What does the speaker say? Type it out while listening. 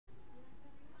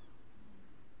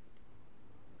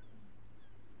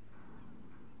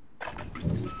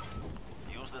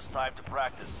this time to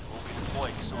practice. We'll be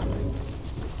deploying soon.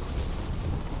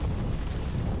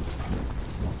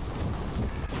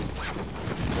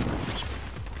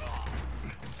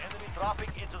 Enemy dropping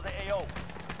into the AO.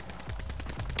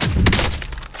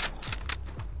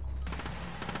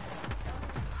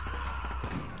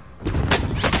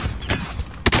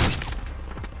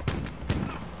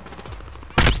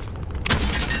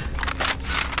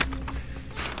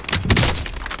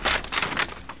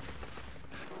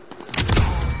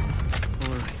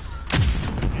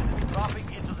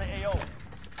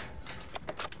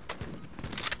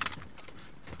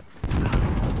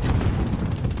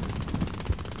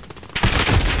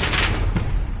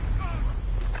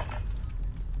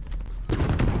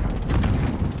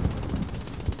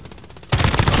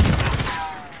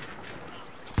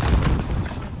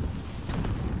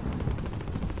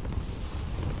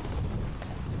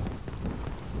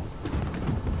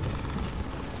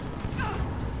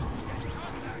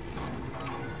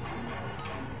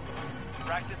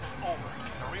 Practice is over.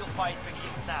 The real fight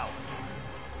begins now.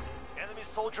 Enemy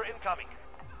soldier incoming.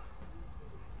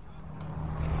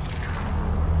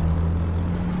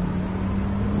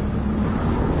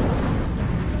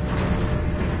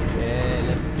 Yeah,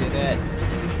 let's get it.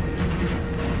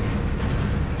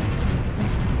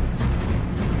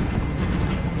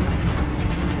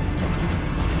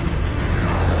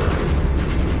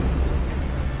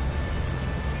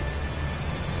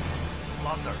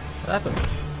 Plunder. What happened?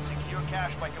 Secure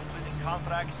cash by completing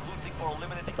contracts, looting, or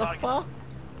eliminating What the targets. fuck?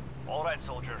 All right,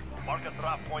 soldier. Mark a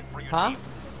drop point for your Huh? team.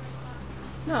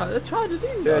 No, they're trying to do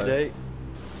Yeah, that. Jay.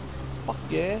 Fuck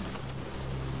yeah.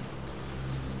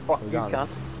 Fuck We're you, gone. cunt.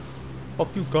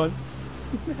 Fuck you, cunt.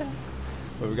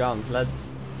 Where we going, lads?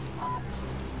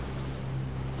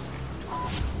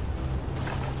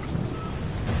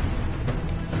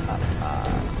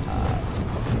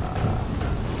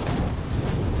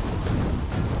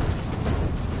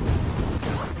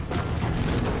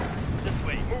 This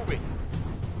way, moving.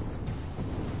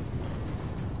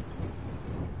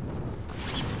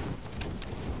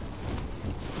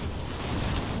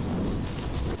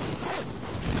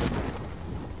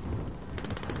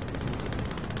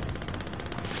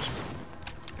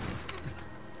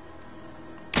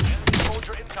 Enemy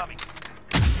soldier incoming.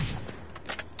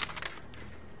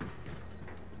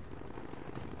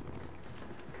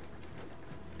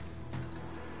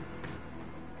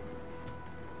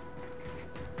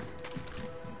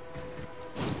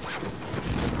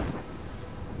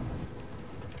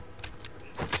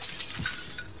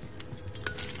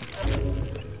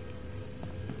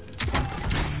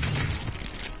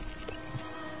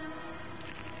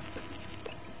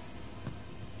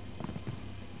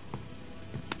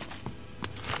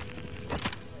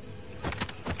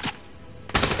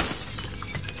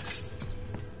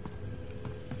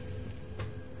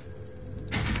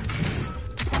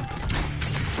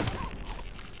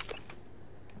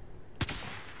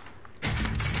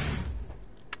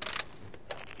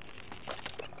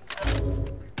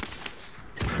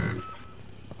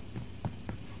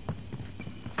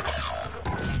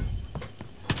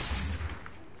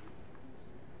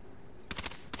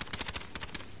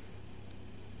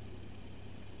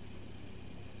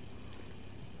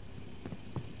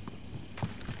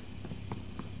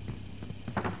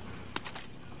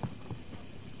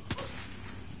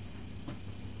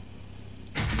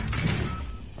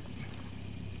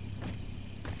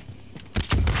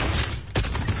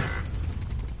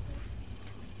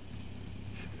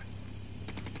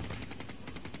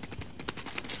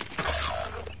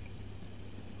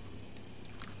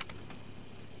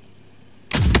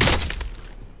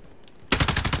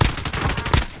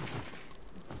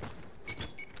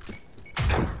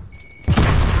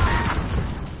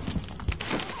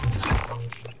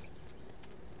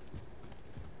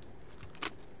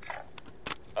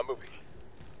 I'm moving.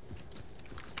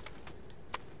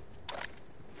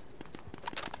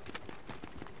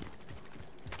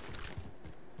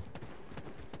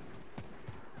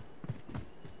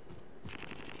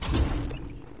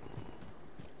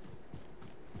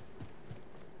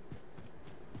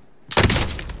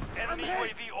 Enemy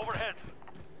UAV overhead.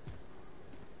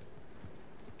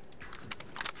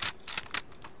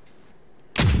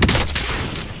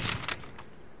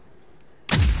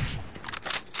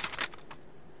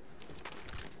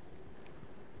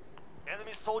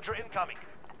 Enemy soldier incoming.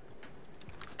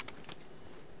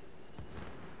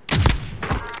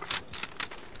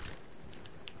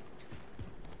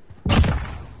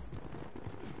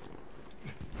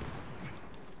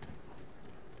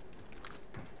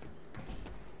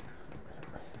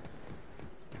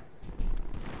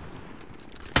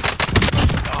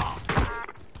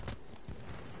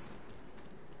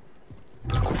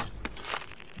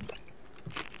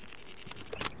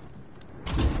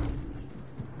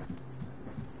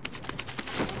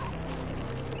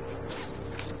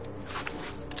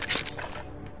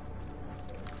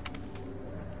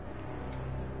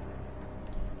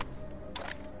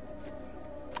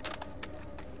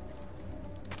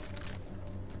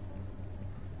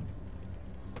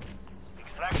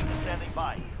 Extraction is standing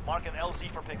by. Mark an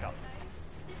LZ for pickup.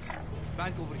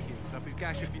 Bank over here. Drop your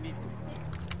cash if you need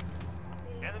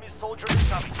to. Enemy soldier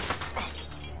incoming.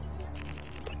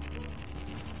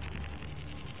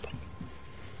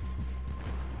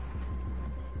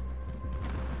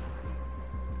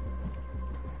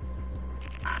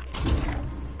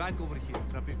 Bank over here.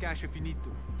 Drop your cash if you need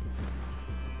to.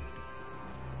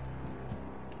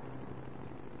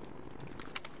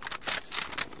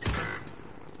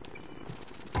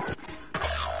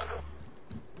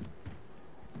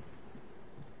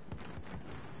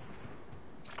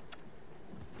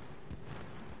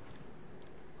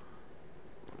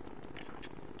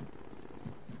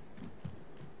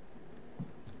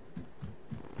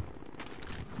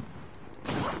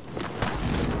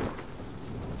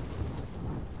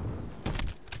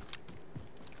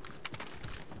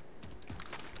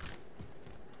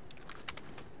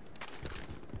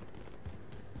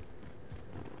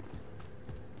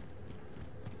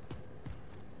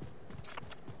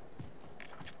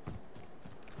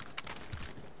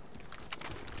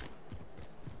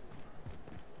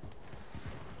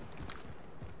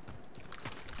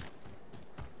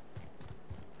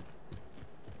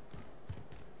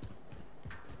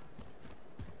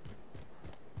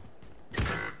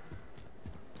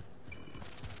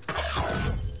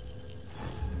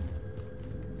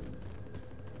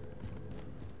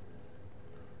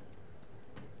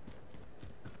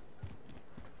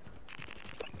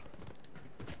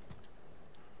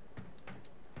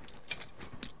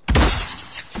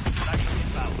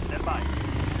 Stand by.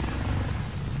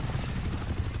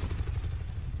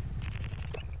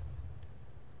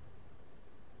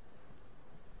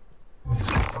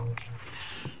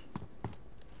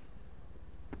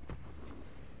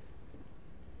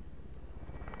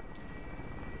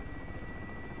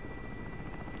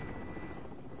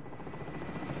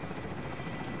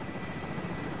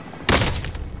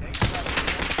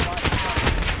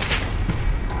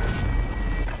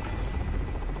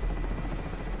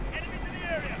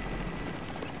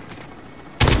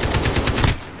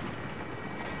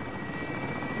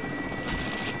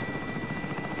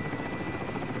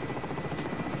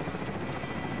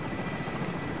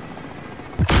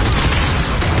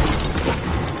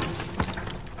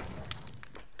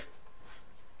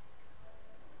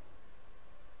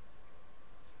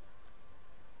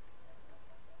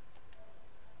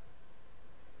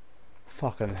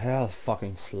 Fucking hell,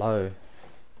 fucking slow.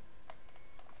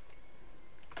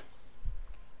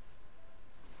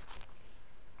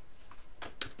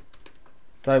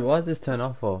 Babe, why did this turn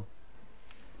off for?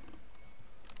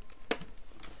 Turn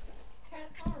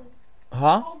it on.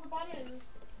 Huh? Hold the button.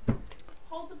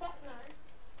 Hold the button, no.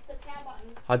 The power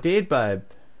button. I did, babe.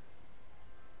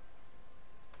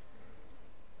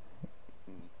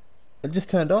 It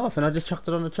just turned off and I just chucked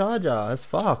it on the charger. It's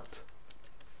fucked.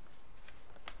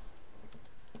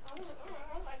 I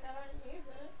was like, I don't use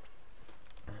it.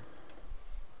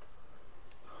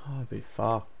 Oh, I'd be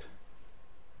fucked.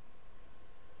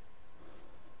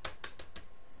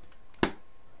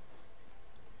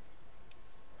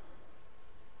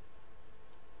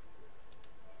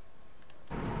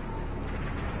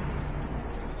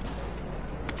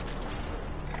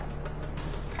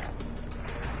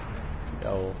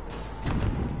 Yo.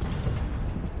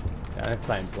 Yeah, I'm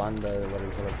playing Blunder, what do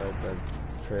you call it, the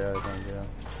trio thing, yeah.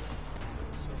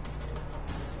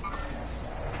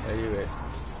 Where you at?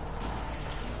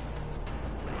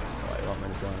 Oh, you want me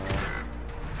to join alright?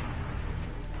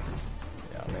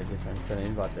 Yeah, I made different to an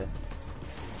invite there.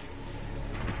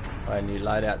 Oh, and you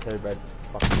load out too, bro.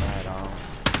 Fucking mad, oh.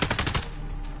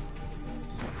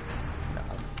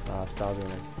 Nah, starving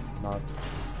me. Not.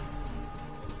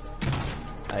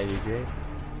 ADG.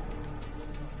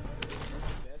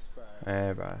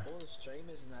 Yeah, bro. All the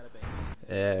streamers and that have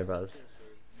been Yeah, bro.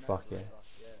 Fuck yeah.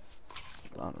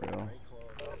 It's unreal.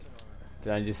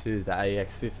 Did I just use the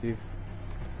AX50?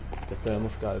 The thermal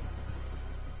scope.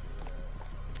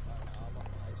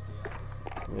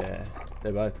 Yeah,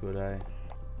 they're both good, eh?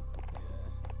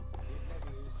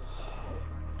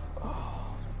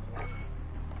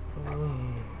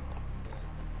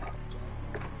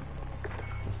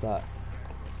 What's that?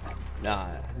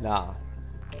 Nah.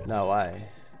 No way.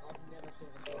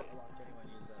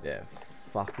 Yeah,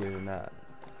 fuck you and that.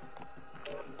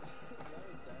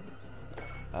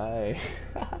 Hey.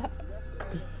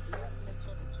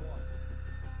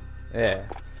 Yeah.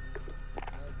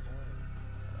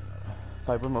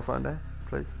 Can I put my phone there,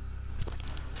 please?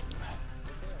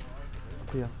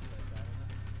 Here.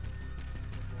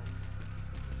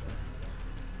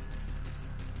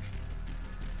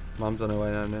 Mum's on her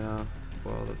way down now.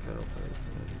 Well, the pedal plays.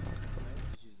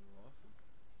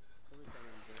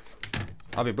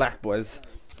 I'll be black, boys.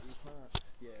 You can't.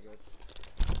 Yeah, but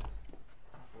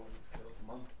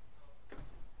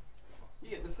You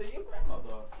get to see your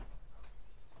grandmother.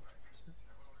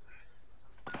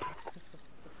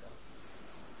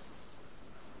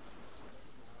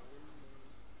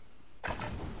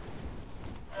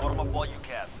 Warm up while you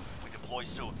can. We deploy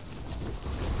soon.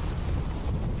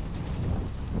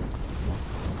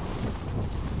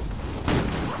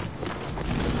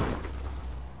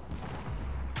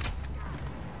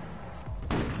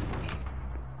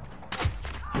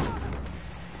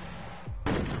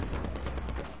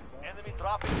 Enemy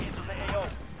dropping into the AO.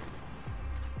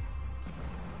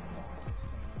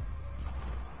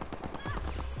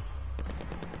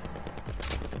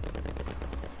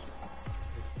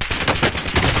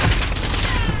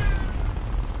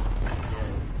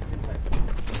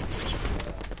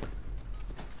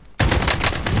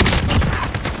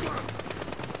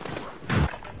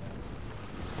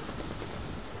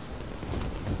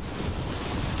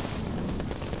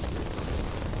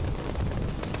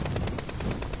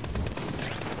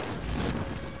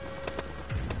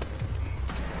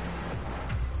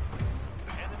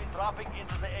 Dropping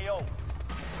into the AO.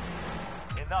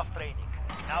 Enough training.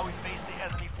 Now we face the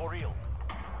enemy for real.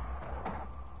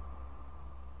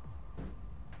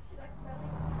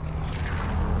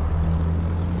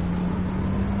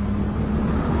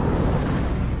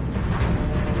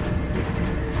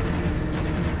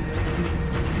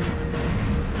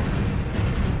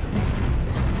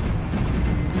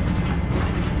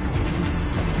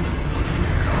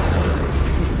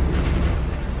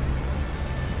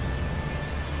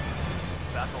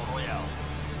 Battle Royale.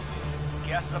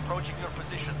 Gas is approaching your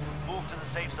position. Move to the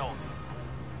safe zone.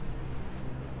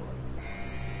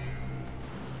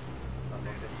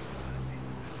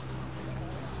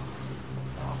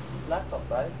 Laptop,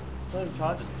 babe. Not even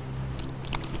charging.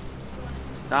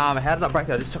 Nah, how did that break?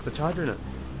 I just chucked the charger in it.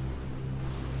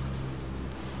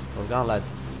 I was going, lads.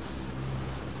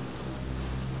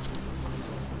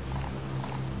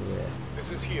 Yeah.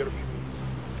 This is here.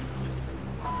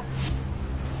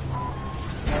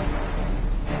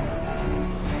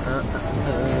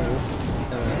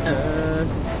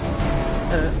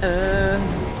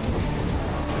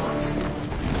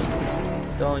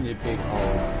 Down you big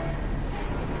hole.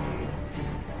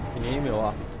 Can you hear me or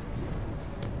what?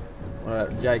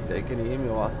 Alright, Jake, can you hear me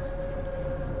or what?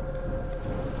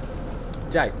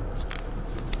 Jake.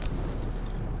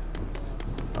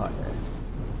 Oh yeah.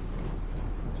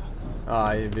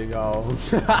 Oh, you big hole.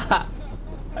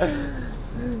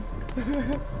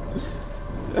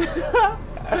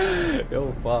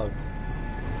 Yo, fuck.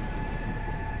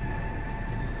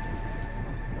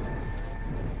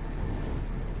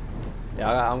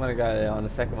 Yeah, I'm gonna go on the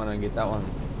second one and get that one.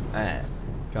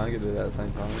 Can't get it at the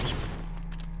same time.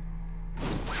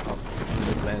 Oh, I'm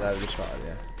just land over the side,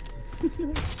 yeah.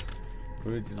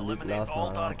 We did loot Eliminate last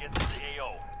all night. targets in the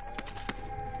AO.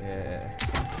 Yeah.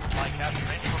 My cast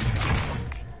ready for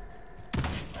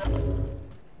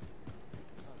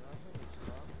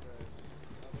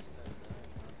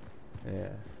Yeah.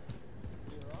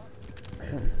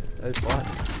 That's fine.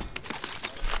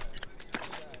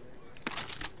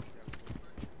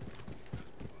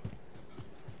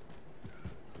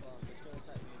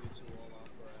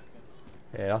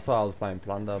 Yeah, that's why I was playing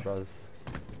Plunder, bros.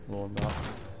 Warmed up.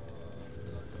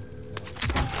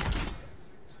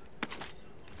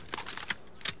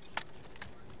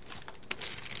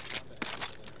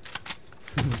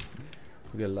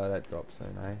 We'll get a load of that drop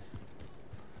soon, eh?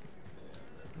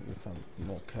 Get some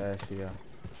more cash here.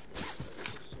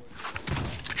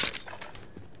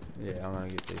 Yeah, I'm gonna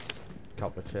get these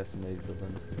couple of chests and these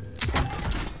buildings.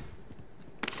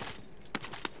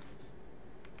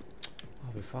 Oh,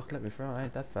 but fuck, let me through, I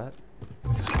ain't that fat.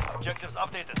 Objectives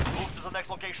updated. Move to the next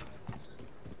location.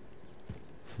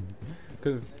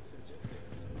 Cause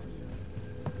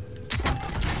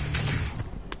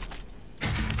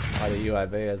I had a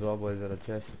UAV as well, boys, at a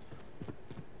chest.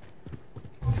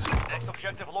 Next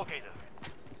objective located.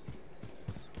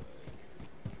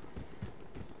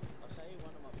 I'll tell you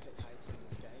one of my pet hates in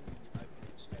this game when you open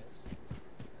its chest and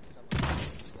someone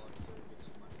slides through and gets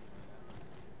some money like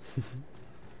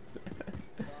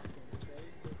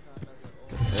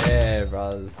that. Yeah,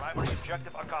 bros. Primary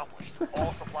objective accomplished.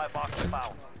 All supply boxes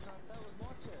found. That was my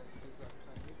chest. He's like,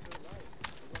 you're too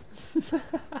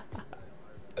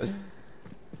late.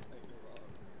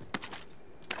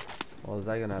 Or was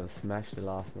they gonna have a smash the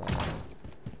last night?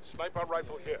 Sniper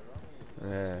rifle here.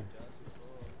 Yeah.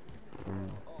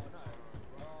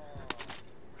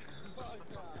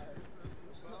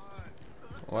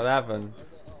 What happened?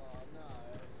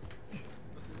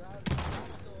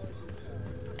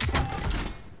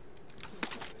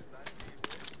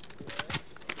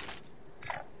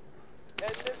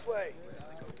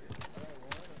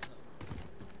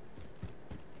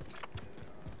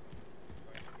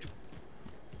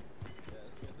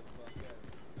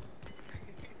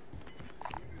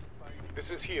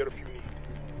 is here if you need.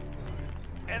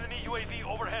 Enemy UAV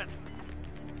overhead.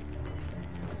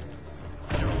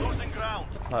 You're losing ground.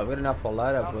 Alright, we got enough for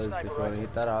later, boys, if you want to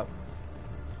hit that up.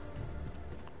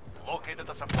 Located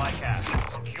the supply cache.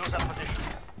 Secure that position.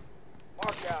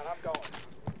 Mark out, I'm going.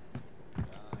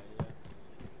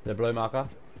 The blue marker.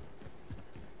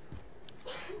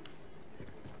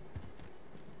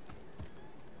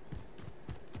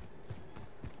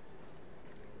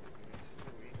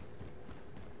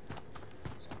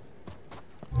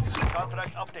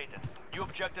 Contract updated. New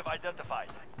objective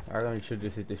identified. I reckon we should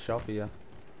just hit this shop here.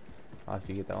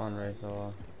 After you get that one, right?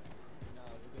 So,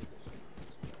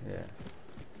 yeah.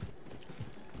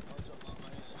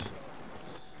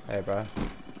 Hey, bro.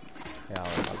 Yeah, I'll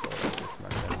go with this,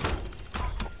 man.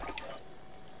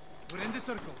 We're in the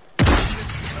circle.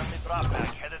 Friendly drop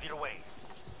back headed your way.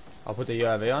 I'll put the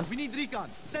UAV on. We need recon.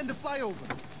 Send the flyover.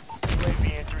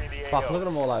 UAV entering the AO. Fuck, look at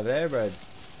them all over there, bro.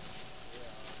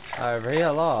 Over here,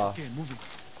 law. Okay, moving.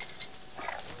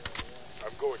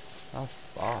 I'm going. Oh,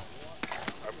 fuck.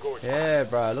 I'm going. Yeah,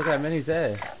 bro, look how many's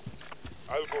there.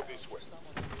 I'll go this way.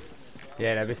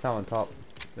 Yeah, there'll be some on top.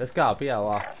 Let's go up here,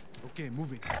 law. Okay,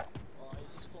 moving.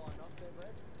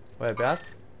 Whereabouts?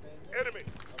 Enemy.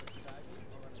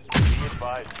 Be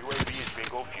advised, UAV is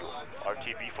bingo fuel.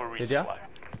 RTB for Did ya? resupply.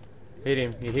 Hit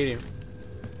him, you hit him.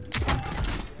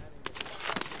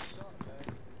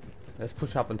 Let's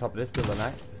push up on top of this building,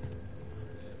 mate.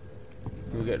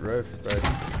 We'll get roofs, bro.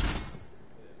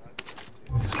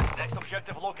 Next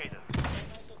objective located.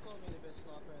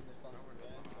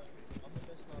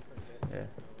 Yeah.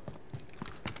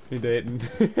 You did.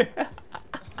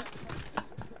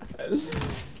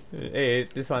 Hey,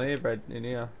 this one here, bro, in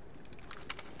here.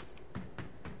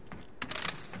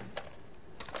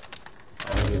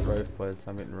 I'm hitting roof, boys.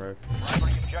 I'm hitting roof.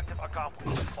 Primary objective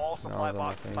accomplished. All supply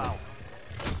boxes found.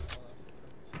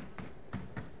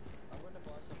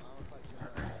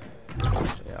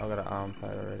 Yeah, I got an arm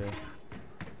plate already.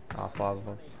 Ah, 5 of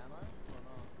them.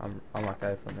 I'm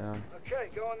okay for now. Okay,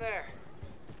 go in there.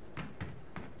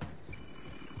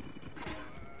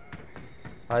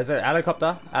 Oh, is there a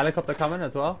helicopter? Helicopter coming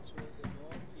as well?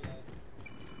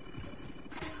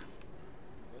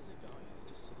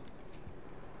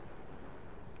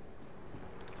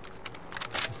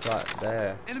 It's right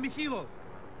there. Enemy helo.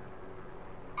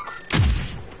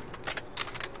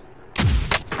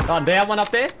 Gone down, one up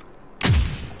there.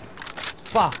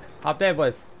 Fuck, up there,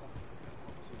 boys.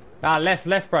 Ah, left,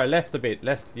 bro, left a bit,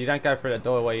 left. You don't go through that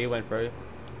doorway you went through.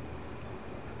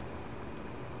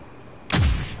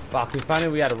 Fuck, if only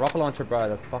we had a rocket launcher, bro,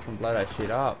 to fucking blow that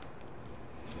shit up.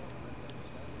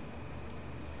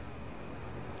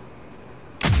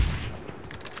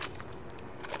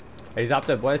 He's up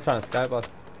there, boys, trying to escape us.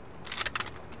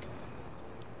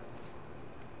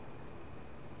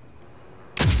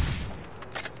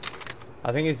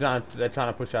 I think they're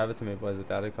trying to push over to me, boys, with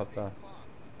the helicopter.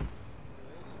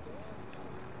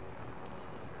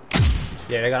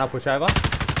 Yeah, they're gonna push over.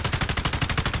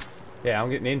 Yeah, I'm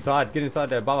getting inside. Get inside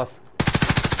there above us.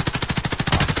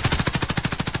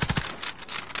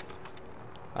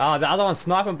 Oh, the other one's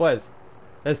sniping, boys.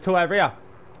 There's 2 over here.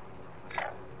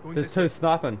 There's 2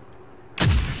 sniping.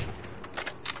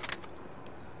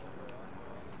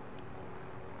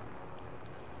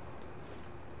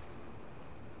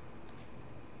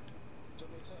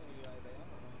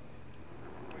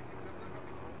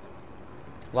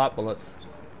 Light bullets.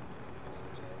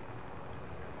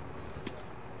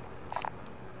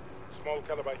 Small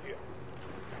caliber here.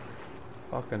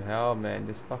 Fucking hell, man.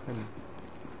 Just fucking...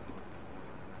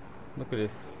 Look at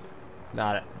this.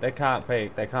 Nah, they can't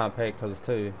peek. They can't peek because it's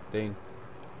too ding.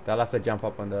 They'll have to jump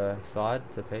up on the side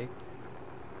to peek.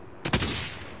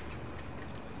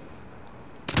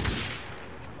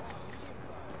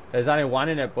 There's only one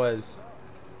in it, boys.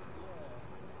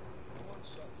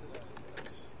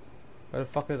 Where the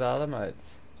fuck are the other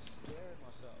mates?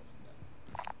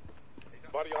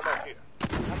 Body armor here.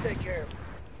 I'll take care of him.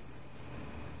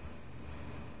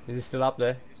 Is he still up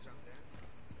there?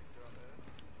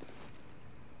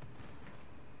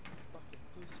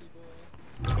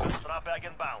 Drop bag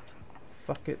inbound.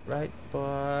 Fuck it, right,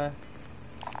 boy.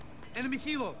 Enemy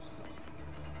helo.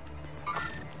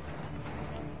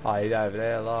 Oh, he's over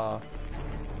there, law.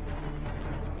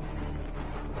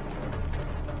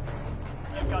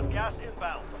 You've got gas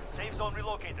inbound. Safe zone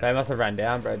relocated. They must have ran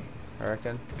down, Brad, I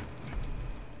reckon.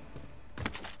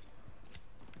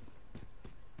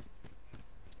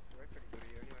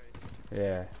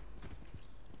 Yeah.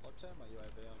 I'll turn my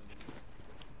UAV on again.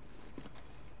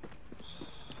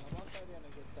 I might go down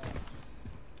and get that.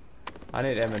 I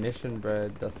need ammunition,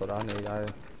 Brad. That's what I need. Oh,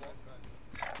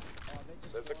 they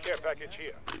just There's a Care package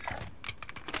here.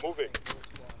 Moving.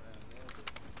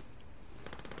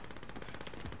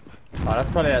 Oh,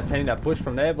 that's probably that team that pushed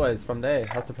from there, boys. From there.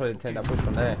 That's probably the team that pushed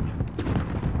from there.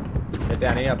 They're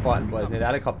down here fighting, boys. Near the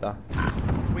helicopter.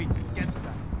 Wait, cancel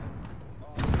that.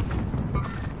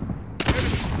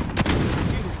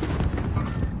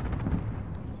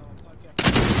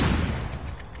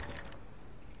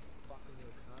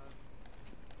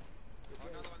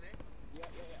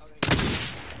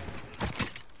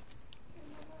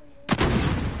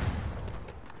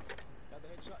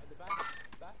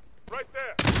 Right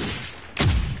there.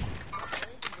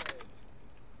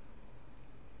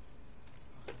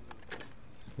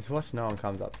 Just watch no one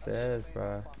comes upstairs,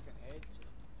 bro.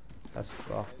 That's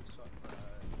fucked.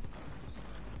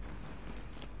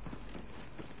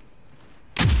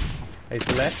 He's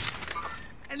to left.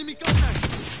 Enemy contact!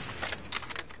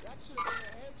 That should have been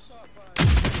a headshot, bro.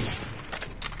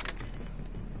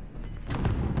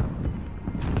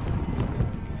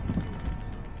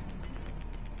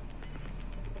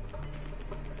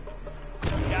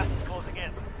 Gas is closing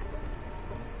in.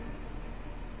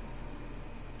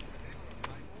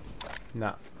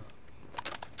 Nah.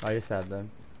 Oh, you're sad then.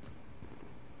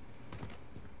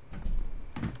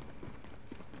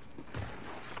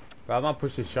 Bro, I might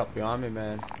push this shop behind me,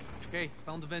 man. Okay,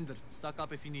 found the vendor. Stock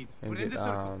up if you need. And We're in get, the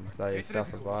circle. like, Get ready.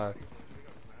 self-revive.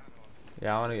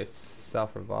 Yeah, I wanna get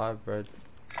self-revive, bro.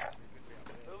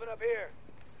 Moving up here.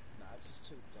 Nah, it's just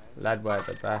too dangerous. Lad way at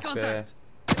the back there.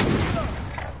 Contact!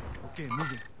 Okay,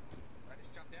 moving.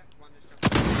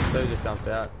 Two just jumped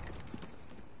out.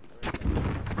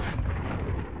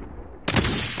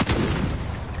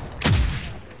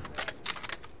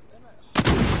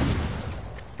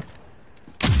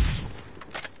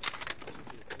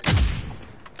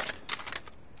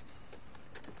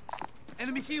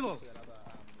 Enemy helo!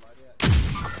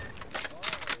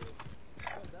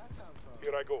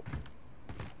 Here I go.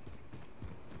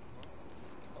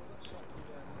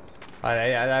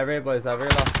 I read, boys. I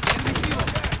read off. Enemy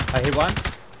helo! I hit one.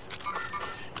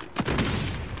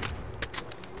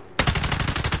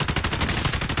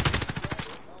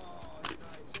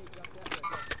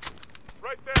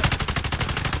 Right there.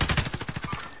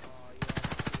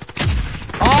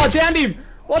 Oh, downed him!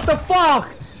 What the fuck?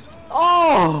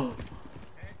 Oh!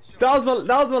 That was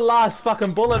my last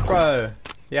fucking bullet, bro.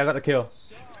 Yeah, I got the kill.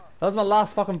 That was my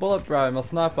last fucking bullet, bro. My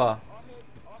sniper.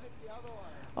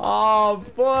 Oh,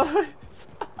 boy.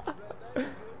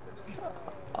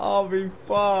 I'll be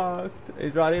fucked.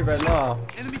 He's right here, Brett Law.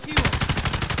 Enemy helo!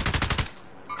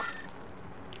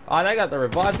 Oh, they got the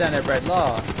revive down there, Brett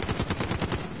Law.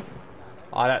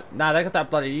 Oh, nah, they got that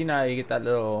bloody, you know, you get that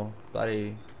little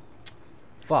bloody...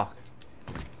 Fuck.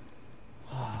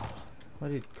 What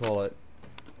do you call it?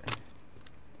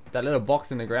 That little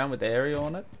box in the ground with the area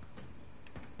on it.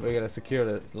 We gotta secure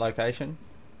the location.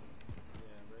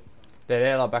 They're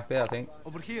there, like back there, I think.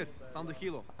 Over here, found the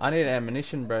helo. I need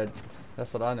ammunition, Brad.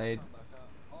 That's what I need.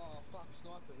 Oh, fuck,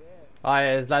 sniper there. Oh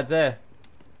yeah, there's lads there.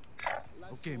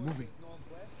 Okay, moving.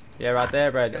 Northwest. Yeah, right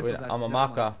there, Brad. Cancel that, I'm a never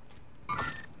marker.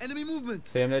 Enemy movement!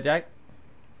 See him there, Jake?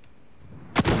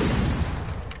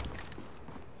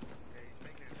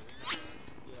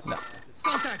 No.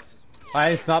 Contact!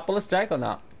 Any sniper bullets, Jake, or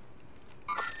not?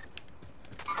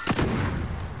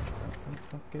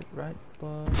 Fuck it right,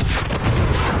 bud.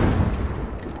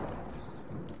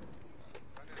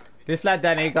 This lad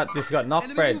down here just got knocked,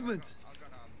 Enemy Brad. movement!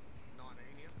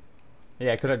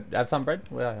 Yeah, could I have some bread?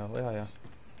 Where are you? Where are you?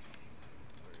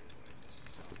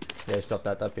 Yeah, stop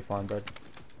that. That'd be fine, bread.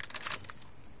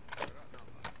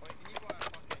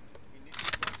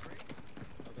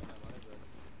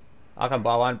 I can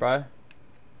buy one, bro.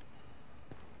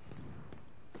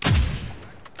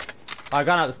 I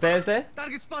gone up the stairs there.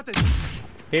 Target spotted!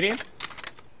 Hit him.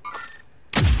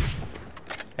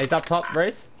 He's up top,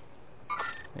 Reese.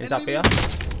 He's up here.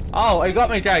 Oh, he got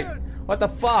me, Jake. What the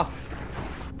fuck?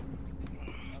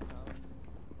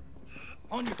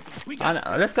 On you! We I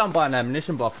got know. Let's go and buy an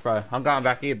ammunition box, bro. I'm going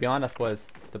back here behind us, boys,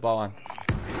 to buy one.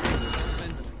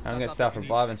 I'm gonna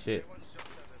self-revive and shit.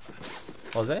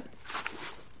 Was it?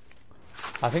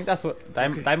 I think that's what they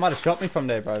might have shot me from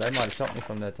there, bro. They might have shot me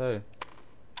from there too.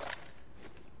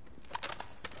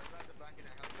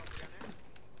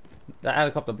 That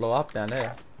helicopter blew up down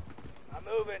there. I'm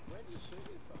moving.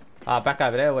 Back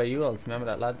over there where you was. Remember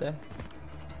that lad there?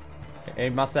 He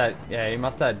must have, yeah, he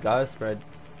must have had ghost spread.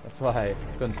 That's why I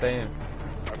couldn't see him.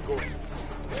 I'm going.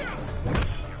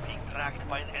 Being tracked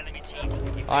by an enemy team.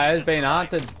 Oh, he's being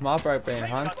hunted. My broke being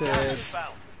hunted.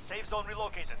 Safe zone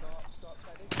relocated.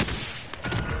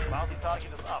 Bounty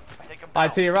target is up. Take him down.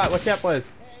 Alright, to your right. Watch out, boys.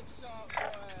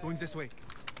 Going this way.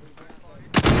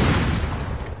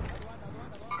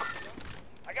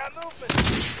 got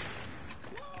movement.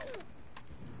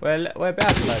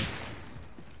 Whereabouts, lad?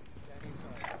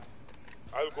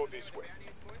 I'll go this way.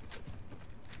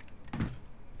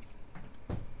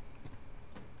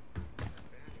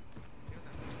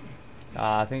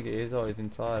 Ah, I think it is always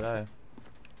inside, eh?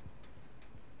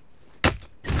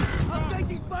 I'm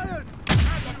taking fire!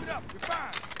 Keep it up, you're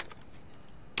fine!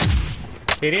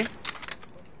 Hit him?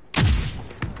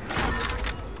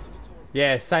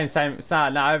 Yeah, same.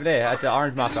 No, over there at the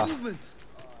orange marker. Movement!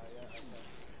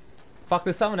 Fuck,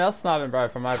 there's someone else sniping, bro,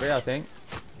 from over here, I think.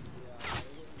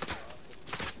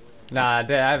 Nah,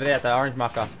 they're over there at the orange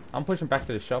marker. I'm pushing back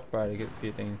to the shop, bro, to get a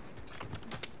few things.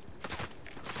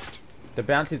 The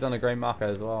bounty's on the green marker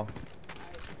as well.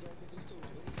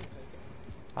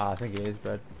 Ah, I think he is,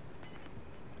 bro.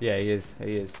 Yeah, he is.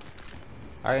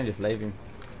 I can just leave him.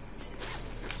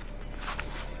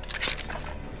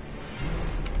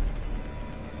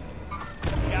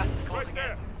 Gas is closing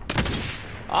in.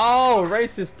 Oh,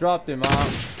 racist dropped him,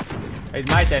 his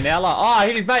mate there now, like. Oh, I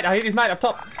hit his mate up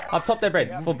top. Up top there,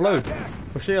 Brad. For blue.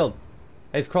 For shield.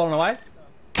 He's crawling away.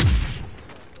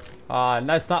 Ah,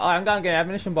 no snipe. Oh, I'm going to get an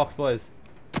ammunition box, boys.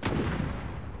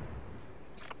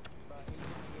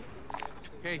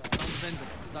 Okay, I'm the vendor.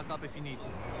 Stock up if you need.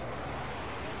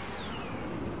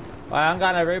 Alright, I'm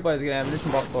going over here, boys, to get an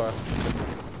ammunition box for us.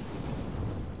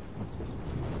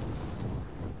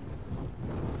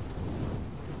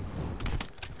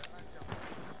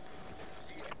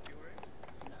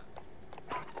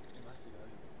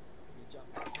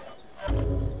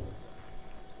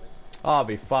 Oh, I'll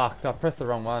be fucked. I pressed the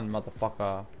wrong one,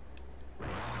 motherfucker.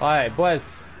 Alright, boys.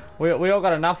 We all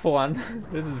got enough for one.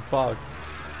 This is fucked.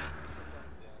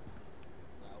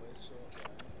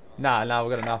 Nah, we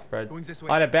got enough, bro.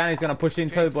 Oh, the bounty's gonna push in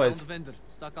too, boys.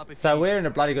 So we're in a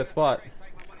bloody good spot.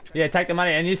 Yeah, take the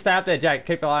money and you stay up there, Jake.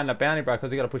 Keep an eye on the bounty, bro, because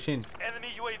they gotta push in. Enemy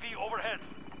UAV overhead.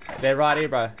 They're right here,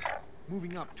 bro.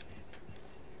 Moving up.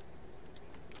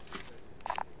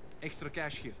 Extra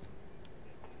cash here.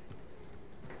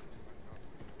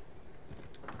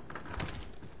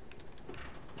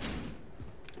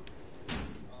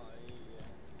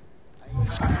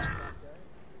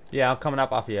 Yeah, I'm coming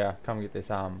up after you. Come get this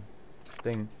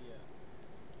thing.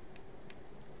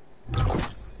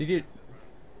 Did you?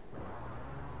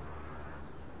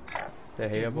 They're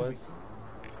here, boys.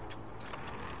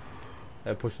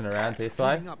 They're pushing around this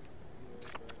way.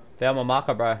 They're on my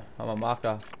marker, bro. On my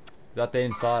marker. Got there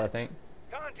inside, I think.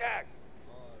 Contact.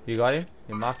 You got him?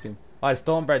 You marked him. Oh,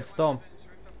 storm, Brad. Storm.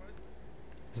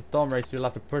 Storm, Reese. You'll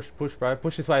have to push, bro.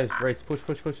 Push this way, Reese. Push.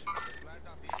 I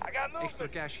got movement. Extra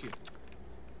cash here.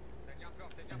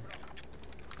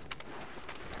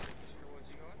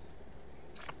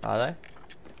 Are they?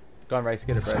 Go on, Reese.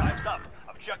 Get it, bro. Time's up.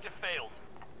 Objective failed.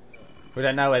 We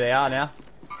don't know where they are now.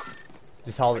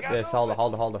 Just hold it. Yes, hold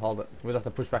it. We'll have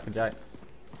to push back and Jake.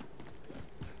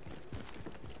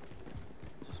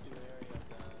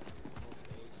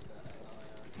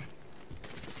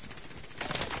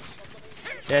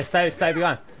 Yeah, stay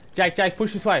behind. Jake,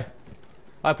 push this way.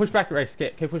 Alright, push back, Reese.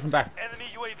 Keep pushing back. Enemy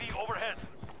UAV overhead.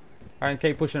 Alright,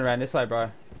 keep pushing around this way,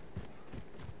 bro.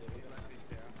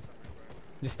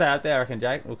 Just stay out there, I reckon,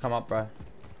 Jake. We'll come up, bro.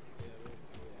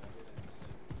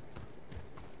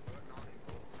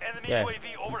 Enemy Yeah.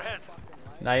 UAV overhead.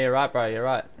 No, you're right, bro. You're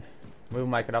right. We'll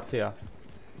make it up to you.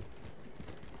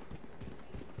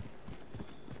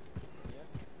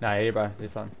 No, here, bro.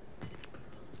 This one.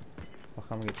 I'll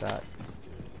come get that.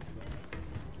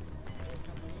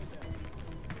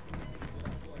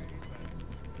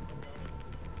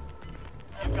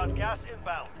 You've got gas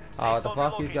inbound. Oh, what Safe the zone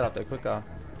fuck? He's relocated. got up there quicker.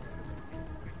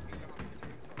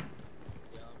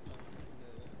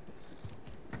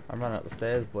 I'm running up the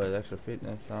stairs, boys. Extra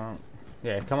fitness.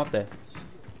 Yeah, come up there.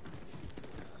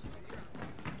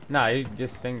 No, you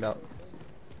just thinged up.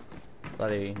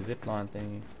 Bloody zipline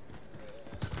thingy.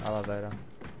 Elevator.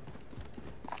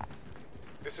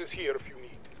 This is here if you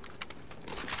need.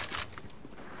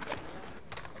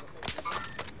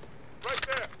 Right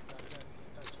there.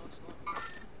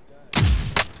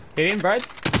 Hit him, bro.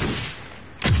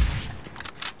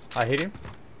 I hit him.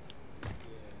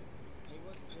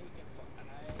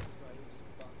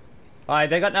 Alright,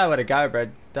 they got nowhere to go, bro.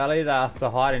 They'll either have to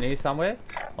hide in here somewhere,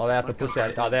 or they have to push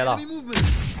out. Oh, they're like.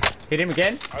 Hit him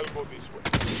again. I'll go this way.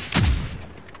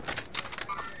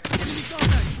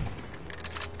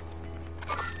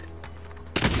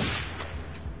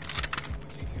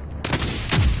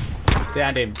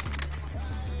 Downed him.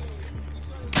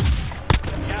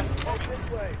 Gas is moving this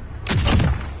way.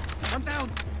 I'm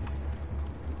down.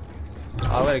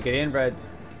 I gotta get in, bro.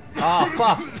 Oh,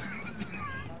 fuck.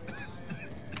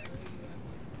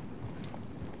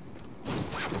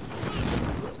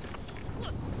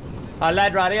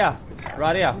 Lad, right here.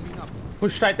 Right here. Moving up.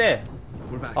 Push straight there.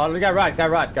 We're back. Oh, go right, go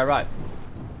right, go right.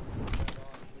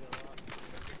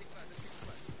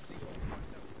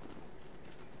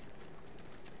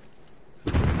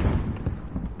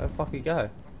 Where the fuck you go?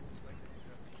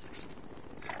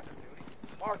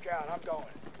 Mark out, I'm going.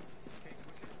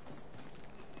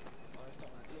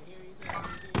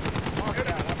 Mark out,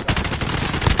 I'm going.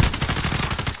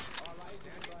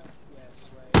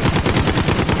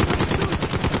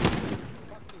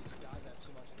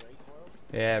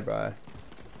 Yeah, bro.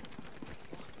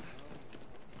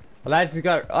 Well, lad's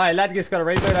got. Oh, lad just got a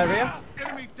reboot over here.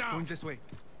 Enemy down. Going this way.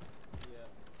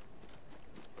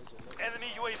 Enemy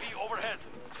UAV overhead.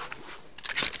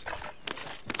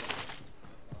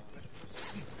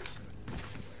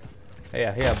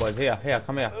 Here, boys. Here,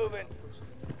 come here. Moving.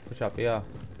 Push up here.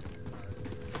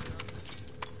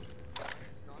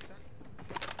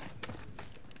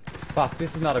 Fuck,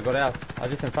 this is not a good house. Oh,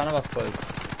 just in front of us, boys.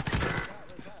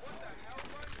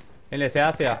 In this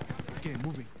house here. Okay,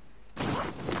 moving.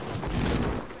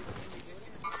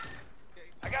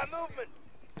 I got movement.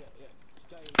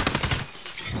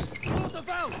 Blow the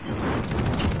valve.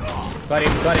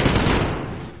 Got him.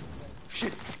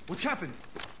 Shit, what happened?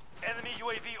 Enemy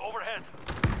UAV overhead.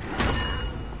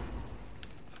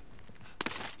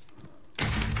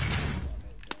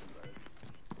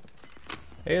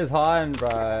 He is hiding,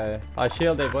 bro. I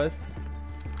shield it, boys.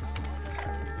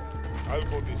 I'll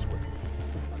go this way.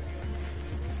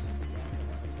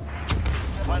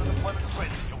 Final deployment is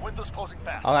ready. Your window's closing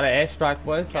fast. I got an airstrike,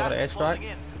 boys. I got Gas an is closing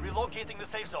airstrike. in. Relocating the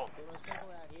safe zone.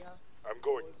 I'm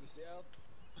going. I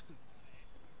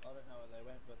don't know where they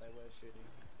went, but they were shooting.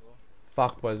 Well,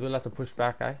 Fuck, boys. We'll have to push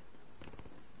back, eh?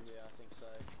 yeah, I think so.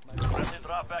 Friendly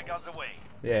drop back on the way.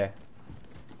 Yeah.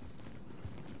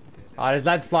 Oh, there's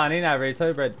lads flying in over here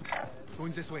too, Brad.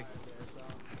 Going this way. There as well.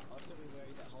 I was gonna be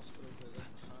worried that hospital because there's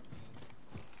a car thing.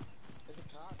 There's a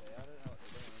car there. I don't know what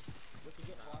they're doing. We can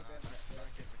get high ground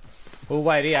back there. We'll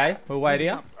wait here, eh? We'll wait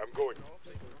here. I'm going.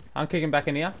 I'm kicking back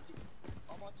in here.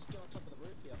 I might just get on top of the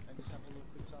roof here and just have a little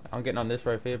quick stuff. I'm getting on this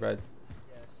roof here, Brad.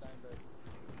 Yeah, same bird.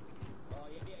 Oh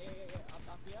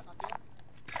yeah. Up here.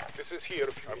 This is here.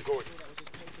 I'm going. That was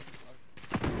just peeking.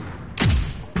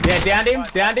 Yeah, downed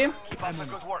him. Keep up the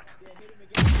good work. Yeah, hit him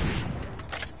again.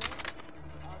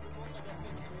 We've also got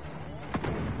pictures.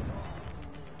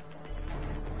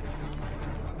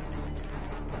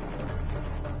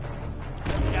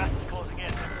 Gas is closing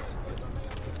in.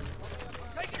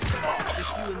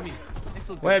 Just you and me. I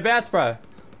feel good. Whereabouts, bro?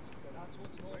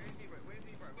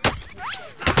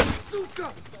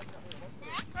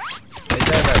 Hey,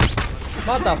 David.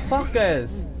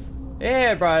 Motherfuckers.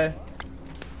 Yeah, bro.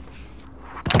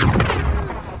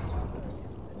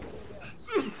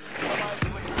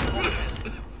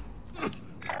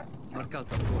 Mark out,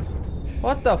 I'm going.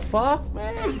 What the fuck,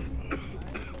 man?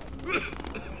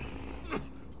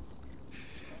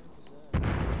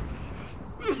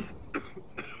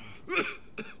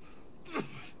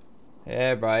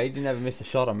 Yeah, bro, he didn't ever miss a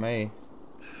shot on me.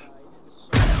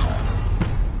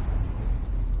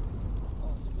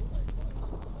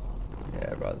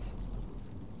 Yeah, bros.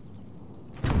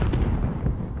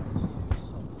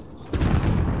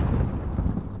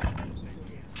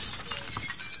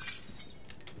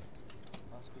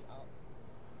 Must be up.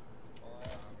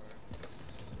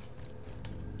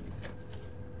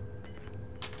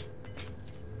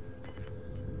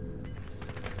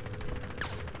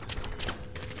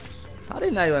 I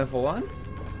didn't know you went for one.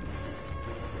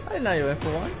 I didn't know you went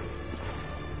for one.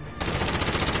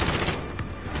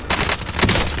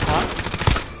 Huh?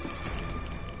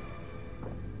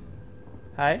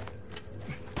 Hey?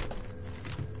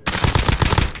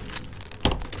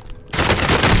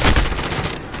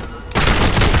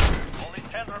 Only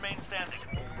 10 remain standing.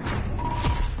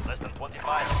 Less than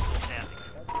 25 still standing.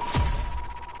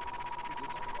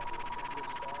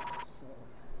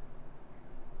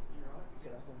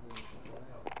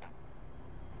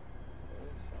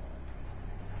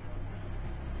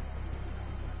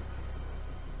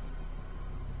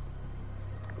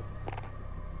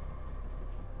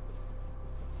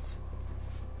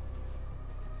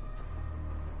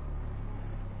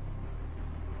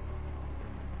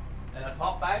 And a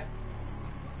top, babe?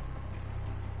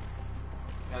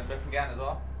 You want a dressing gown as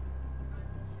well?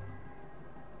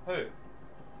 Who?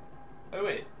 Who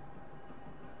it?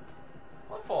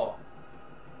 What for?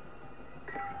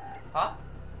 Huh?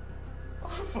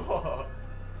 What for?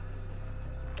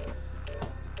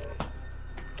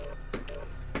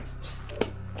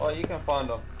 Well, you can find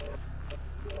them.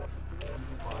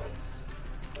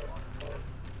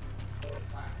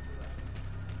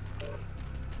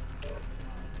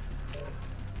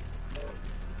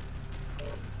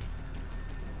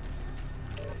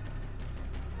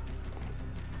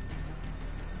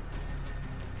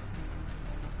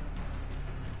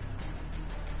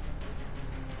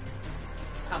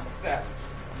 I'm a savage.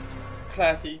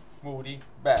 Classy, moody,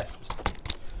 bastard.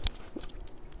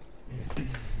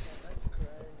 That's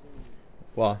crazy.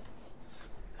 What?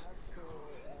 That's the of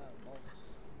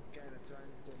Game of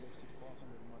Thrones deadlifted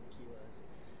 501 kilos.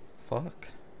 Fuck.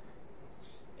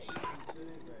 Easy too,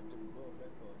 bro. The world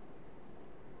record.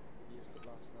 Used it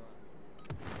last night.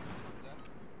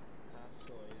 Half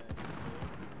saw, you know.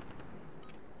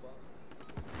 Fuck.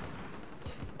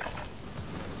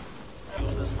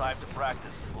 Use this time to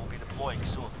practice. We'll be deploying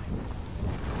soon.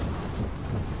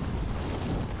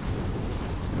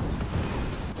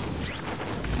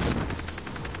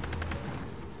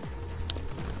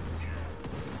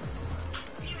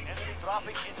 Enemy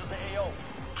dropping into the AO.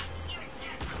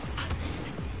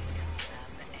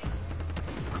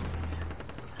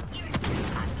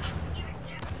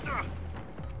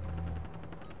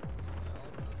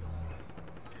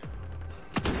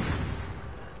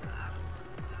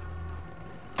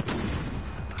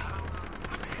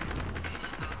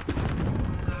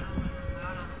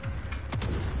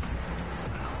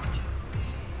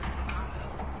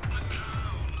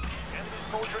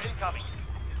 Soldier incoming.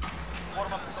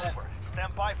 Warm-up is over.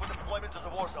 Stand by for deployment to the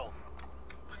war zone.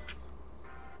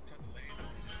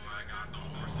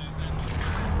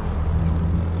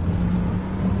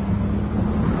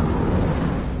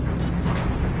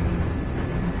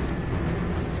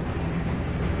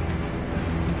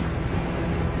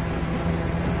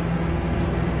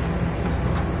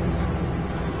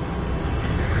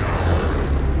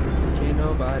 Can't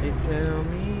nobody tell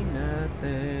me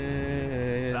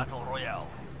nothing. Battle Royale.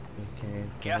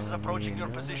 Gas is approaching your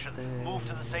position. Move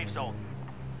to the safe zone.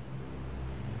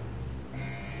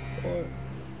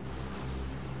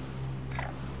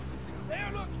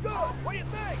 There looks good. What do you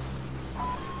think?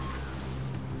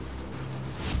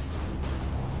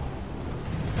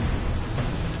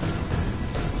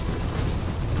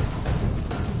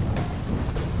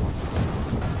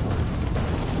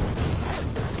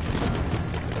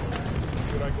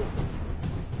 Here I go.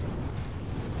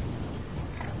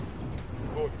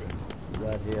 Good.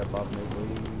 That here above me,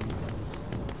 please.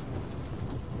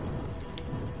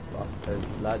 Fuck, there's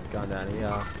lads going down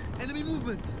here. Enemy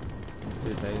movement!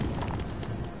 Two teams.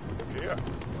 Here.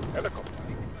 Helicopter.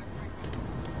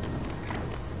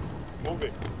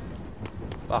 Moving.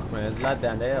 Fuck man, there's a lad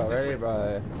down there already,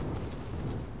 bro.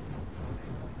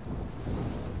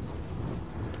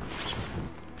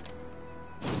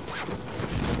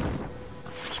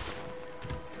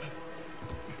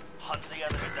 Hunt the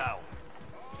enemy down.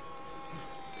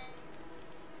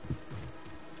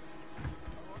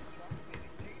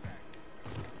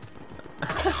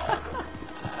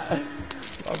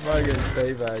 I'm fucking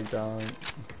teabagged on.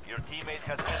 Your teammate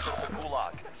has entered the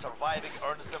gulag. Surviving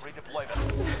earns them redeployment.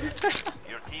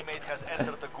 Your teammate has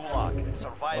entered the gulag.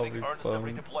 Surviving Holy earns them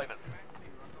fuck. redeployment.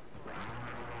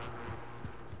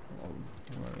 Oh,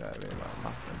 that be like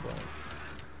nothing, bro.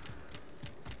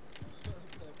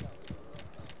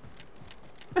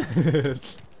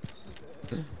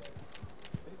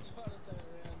 It's trying to turn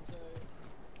around too.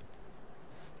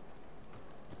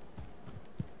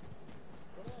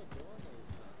 What are they doing, these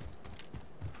cunts?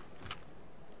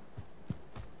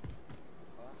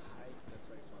 I hate the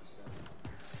 357.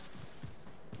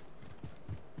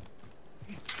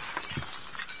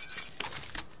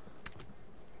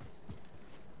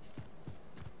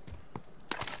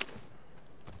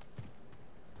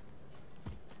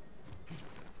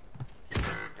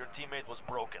 Your teammate was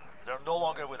broken. They're no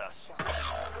longer with us.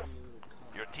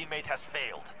 Your teammate has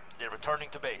failed. They're returning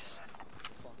to base.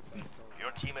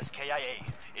 Your team is KIA.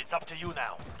 It's up to you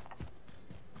now.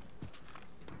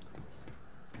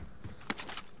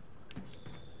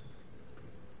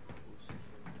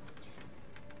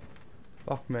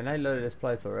 Fuck man, they loaded this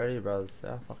place already, bros.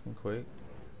 How fucking quick.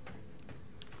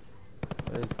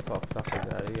 These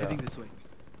cocksuckers out of here. Heading this way.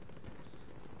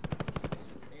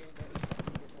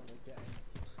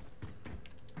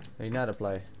 You know how to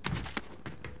play.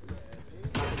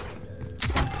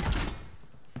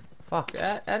 Fuck,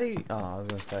 how do you... Oh, I was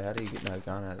gonna say, how do you get no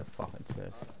gun out of the fucking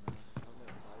chest?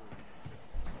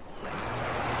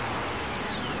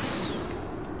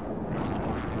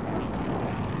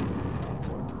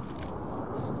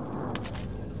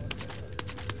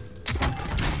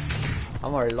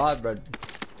 I'm already live, bro.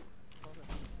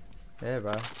 Yeah,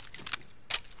 bro.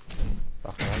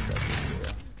 Fuck, I like that shit,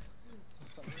 yeah.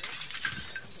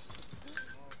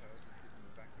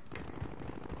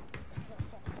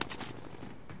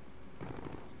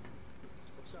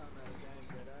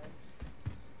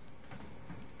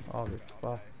 Oh,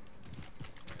 fuck.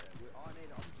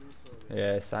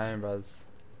 Yeah, same, bros.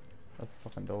 That's the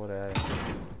fucking door there.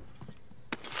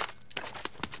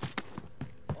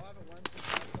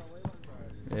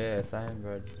 Yeah, same,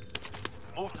 bro.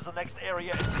 Move to the next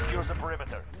area and secure the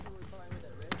perimeter.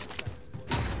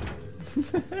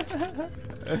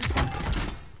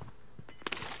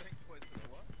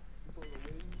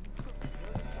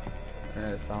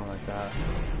 Yeah, something like that.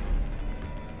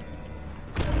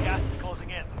 Gas is closing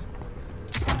in.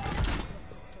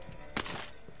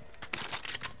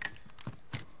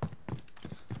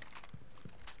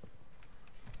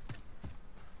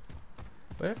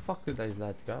 Where the fuck did those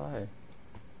lads go, eh?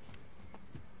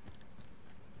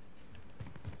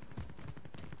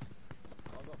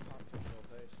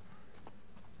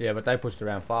 Yeah, but they pushed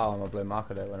around far on my blue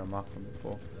marker there when I marked them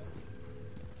before.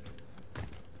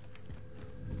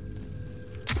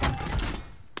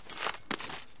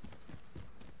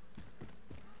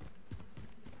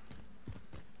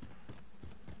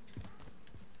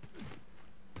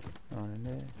 On in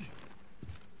there.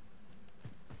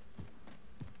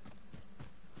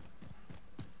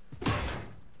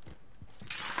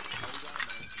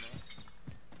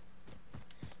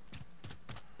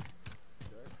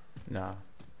 Nah, I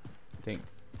think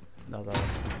another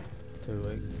 2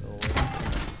 weeks or a week, I'm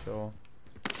not too sure.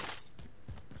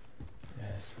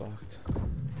 Yeah, it's fucked.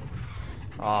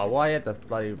 Oh, why you had to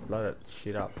bloody blow that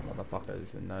shit up,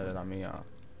 motherfuckers, and know that I'm here?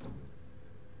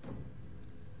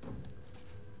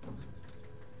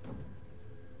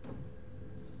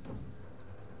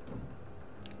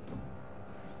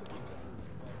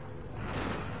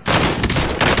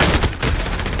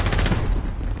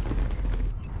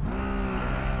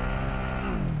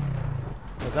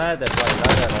 Cause I had that bloody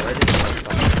loadout already.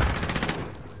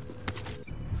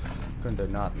 Couldn't do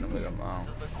nothing with them. This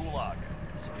is the Gulag.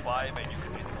 Survive and you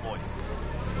can be deployed.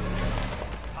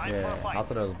 Time for a Yeah, fight. I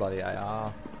thought it was bloody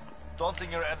AR.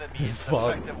 Daunting your enemies is an Fuck.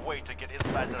 effective way to get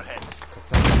inside their heads.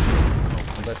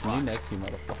 I'm versing you next, you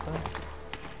motherfucker.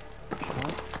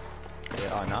 What?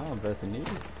 Yeah, I know, I'm versing you.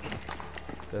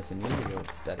 Versing you, little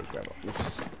daddy grabber.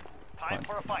 Oops. Time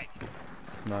for a fight.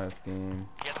 Smoking.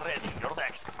 Get ready, you're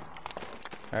next.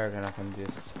 I reckon I can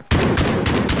just...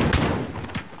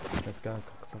 Let's go,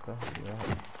 cocksucker.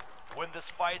 Yeah. Win this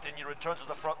fight and you return to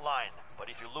the front line. But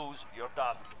if you lose, you're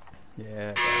done.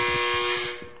 Yeah.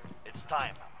 It's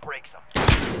time. Break some.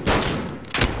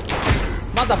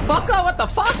 Motherfucker, what the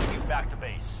fuck? You back to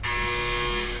base.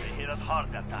 They hit us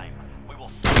hard that time. We will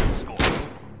see the score.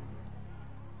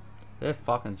 They're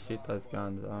fucking shit, those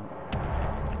guns are.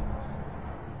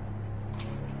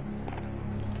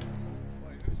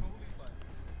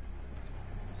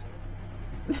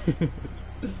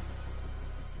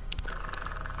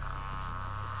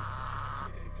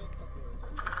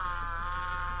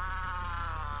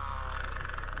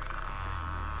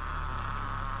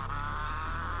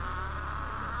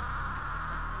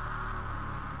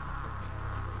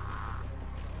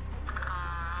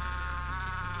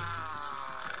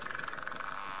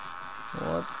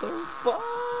 What the fuck?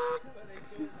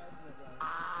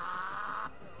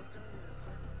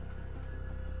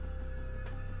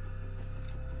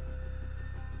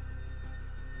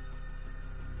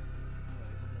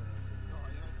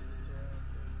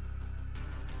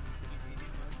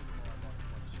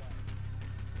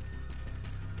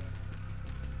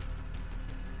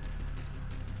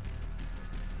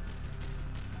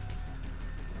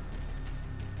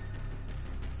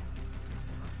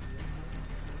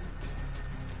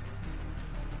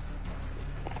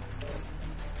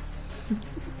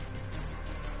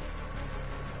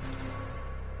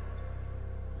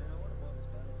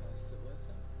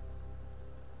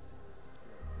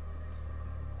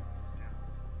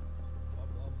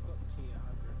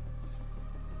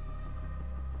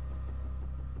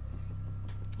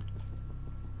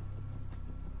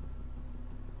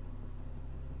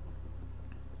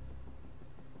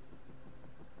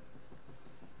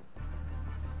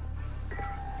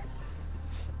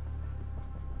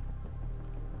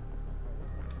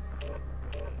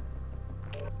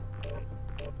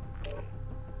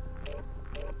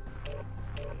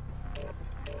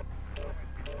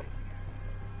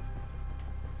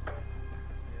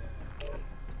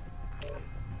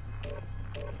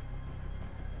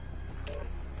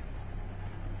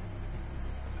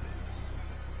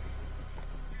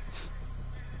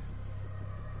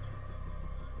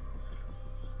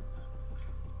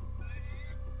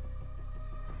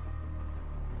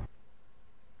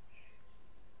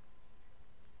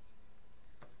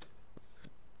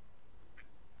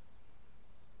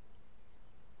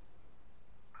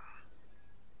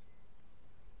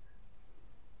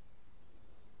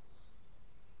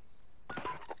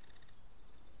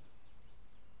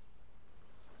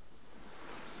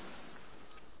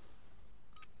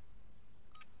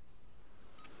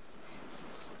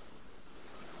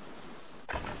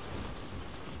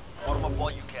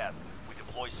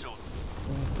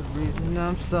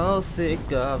 I'm so sick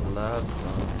of love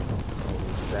songs,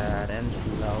 so sad and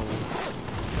slow.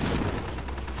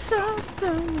 So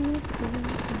done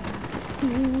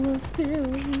you will still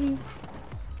be.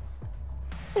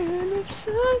 And I'm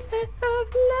so sick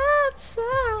of love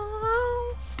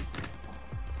songs.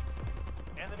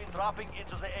 Enemy dropping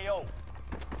into the AO.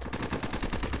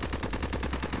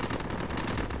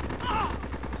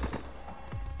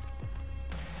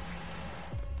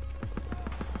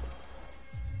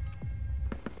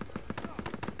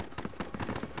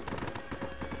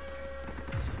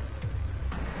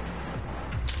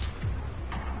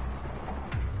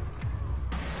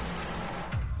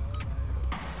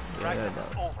 Practice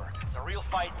is over. The real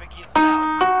fight begins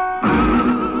now.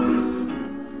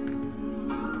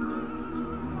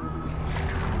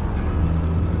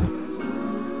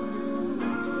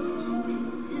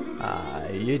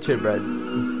 YouTube Red.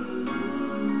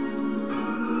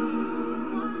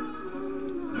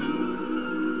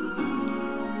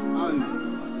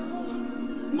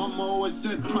 Mama always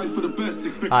said, try for the best,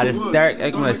 expect this the worst. Derek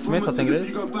Eggmolesse-Smith, I think it is.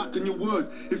 You go back on your word.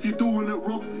 If you're doing it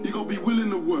wrong, you gotta be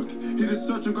willing to work. Hit a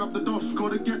search and grab the dosh,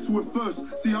 gotta get to it first.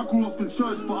 See, I grew up in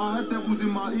church, but I had devils in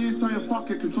my ears saying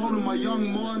fuck it, controlling my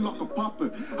young mind like a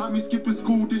puppet. Had me skipping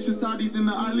school, dishing saddies in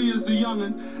the alley as a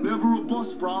youngin'. Never a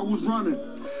boss, bro, I was running.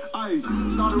 Aye,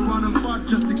 started running bad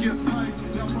just to get paid.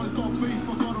 Now bro's got beef,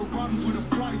 I gotta run with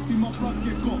a price. See my blood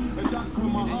get got, and that's where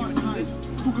my heart lies.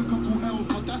 Took a couple L's,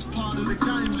 but that's part of the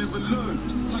game. Live and learn,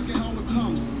 take it how it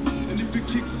comes. And if it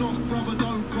kicks off, brother,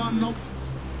 don't run, no.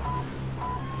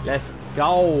 Let's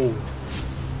go.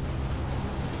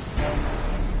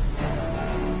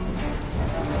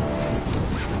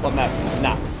 What map?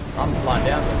 Nah, I'm flying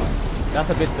down. That's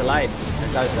a bit delayed.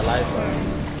 It goes delayed, bro.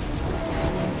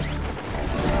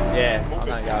 Yeah, I'm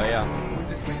gonna go here.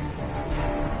 This way.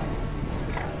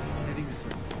 Heading this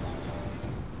way.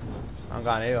 I'm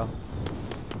going here.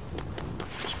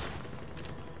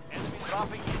 Enemy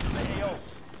dropping into the AO.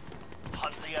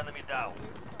 Hunt the enemy down.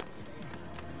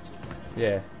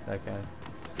 Yeah, okay.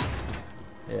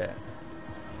 Yeah.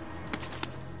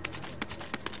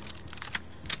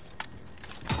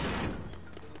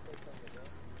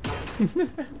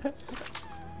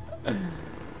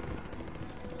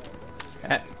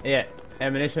 Yeah,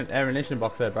 ammunition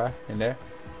box there, bro. In there.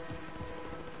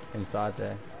 Inside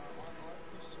there.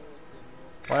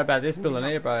 What about this building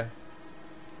here, bro?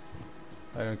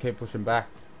 I'm gonna keep pushing back.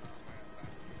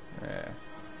 Yeah.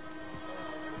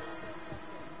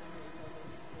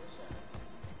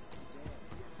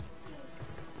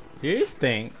 You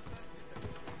think?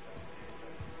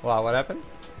 Wow, what happened?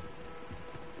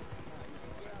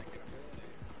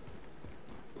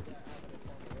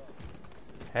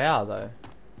 How though?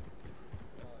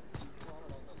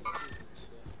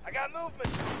 I got movement.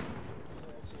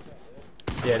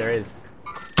 Yeah, there is.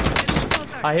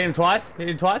 I hit him twice. Hit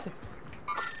him twice.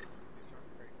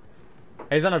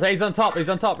 He's on top. He's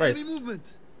on top, Reese. Enemy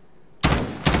movement.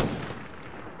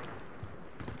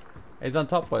 He's on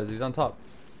top, boys. He's on top.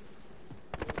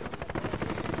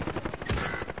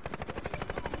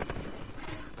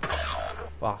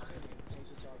 Fuck.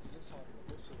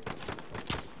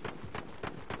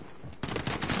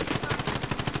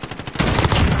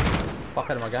 Fuck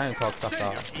out of my game, cocksucker.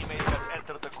 Your teammate has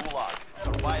entered the gulag.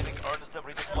 Surviving earns them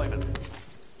redeployment.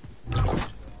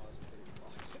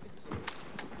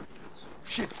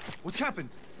 Shit, what happened?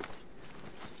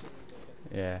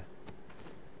 Yeah.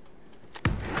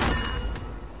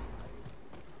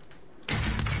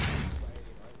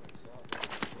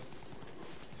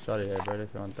 Shot it here, bro,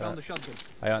 if you want Found the that. shotgun.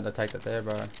 I want to take that there,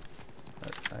 bro.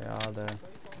 They are there.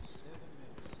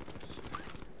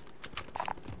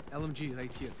 LMG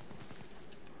right here.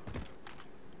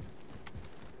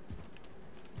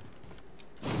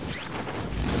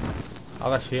 I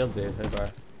got shield there, hey, bro.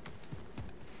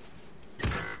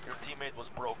 Your teammate was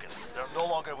broken. They're no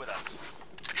longer with us.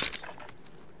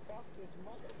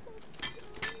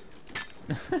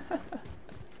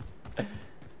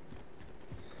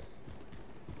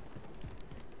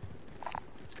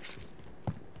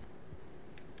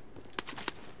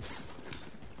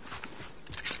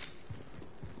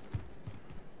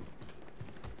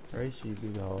 Where's she,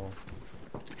 big hole?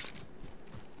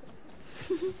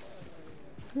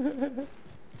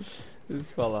 This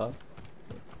fella.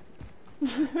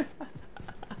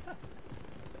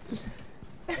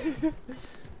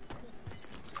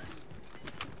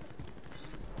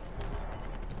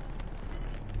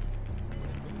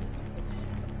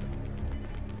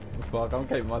 Fuck, I'm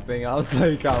keeping my thing up so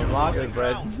you can't mark it,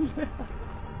 Brad.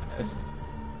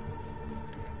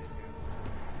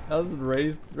 That was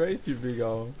raised you big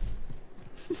hole.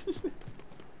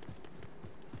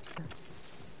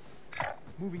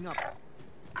 Moving up.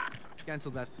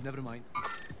 Cancel that. Never mind.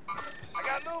 I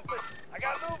got movement. I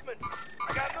got movement.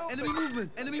 I got movement. Enemy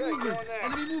movement. Enemy Okay, movement. go on there.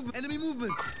 Enemy movement. Enemy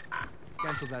movement.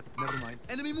 Cancel that. Never mind.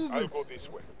 Enemy I'll movement. go this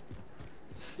way.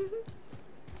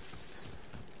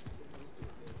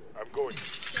 I'm going.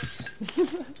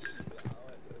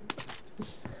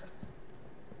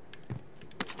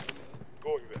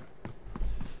 Going there.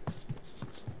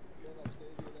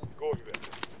 Going there.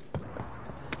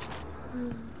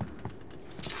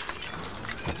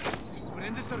 We're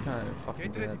in the circle. Can't fucking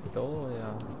Get get ready. out the door,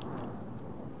 yeah.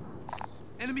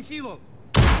 Enemy helo.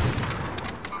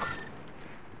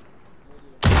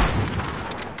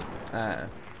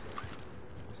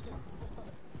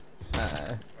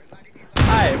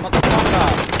 Hey,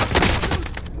 motherfucker!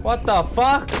 What the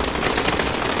fuck?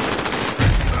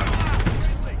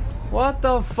 What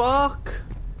the fuck?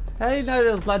 How do you know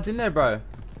there was lads in there, bro?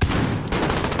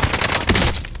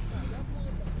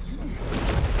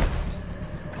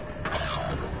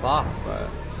 Fuck, bro.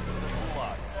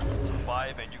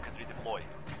 Survive and you can redeploy.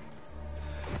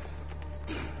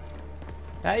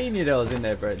 How you knew there was in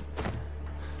there, bro?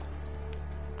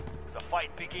 The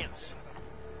fight begins.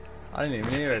 I didn't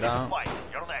even hear it, huh? Fight.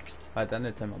 You're next. I done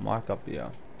it to my mic up here.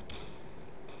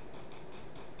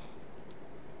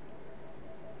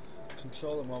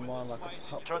 Controlling my mind like a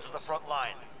puppet. Turn to the front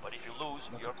line, but if you lose,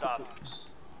 Like you're a done. puppet.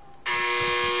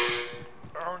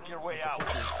 Earn your way out.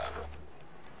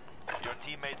 Your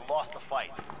teammate lost the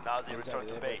fight. Now they return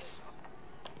to base.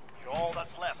 You're all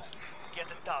that's left. Get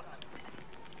it done.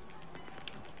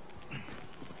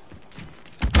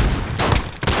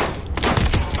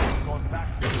 Going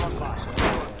back to the front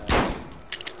line.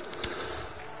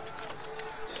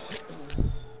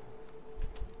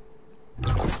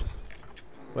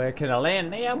 Where can I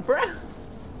land now, bruh?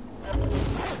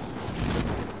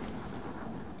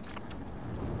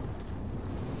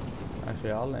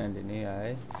 Actually, I'll land in here,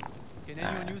 eh? Can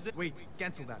anyone use it? Wait,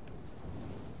 cancel that.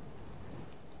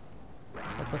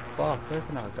 What the fuck? Where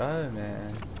can I go,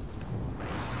 man?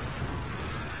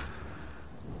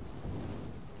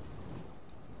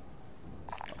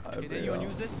 Can anyone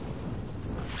use this?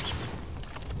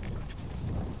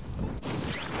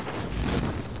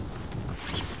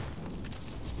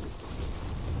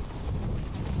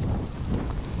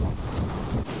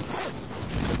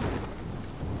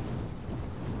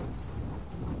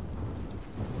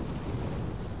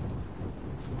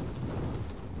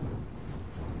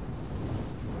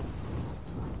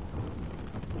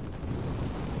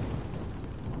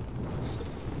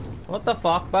 What the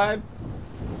fuck, babe?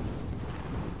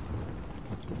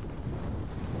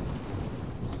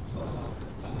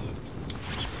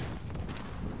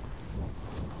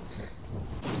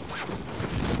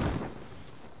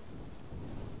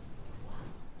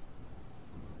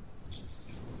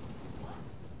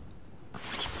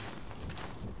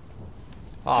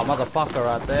 Oh, motherfucker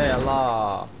right there,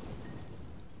 Allah.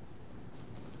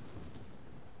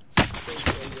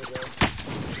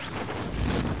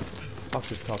 Fuck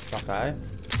this cocksucker, eh?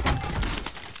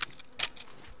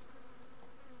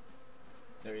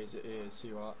 There he is, it is, see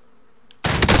what? The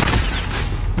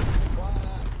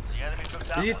enemy took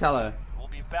that Did you one. tell her? We'll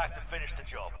be back to finish the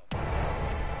job.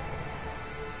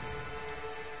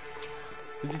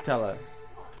 Did you tell her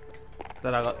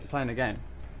that I got playing the game?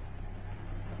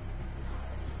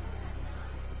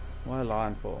 What are you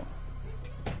lying for?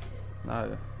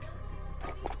 No.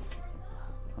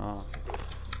 Oh.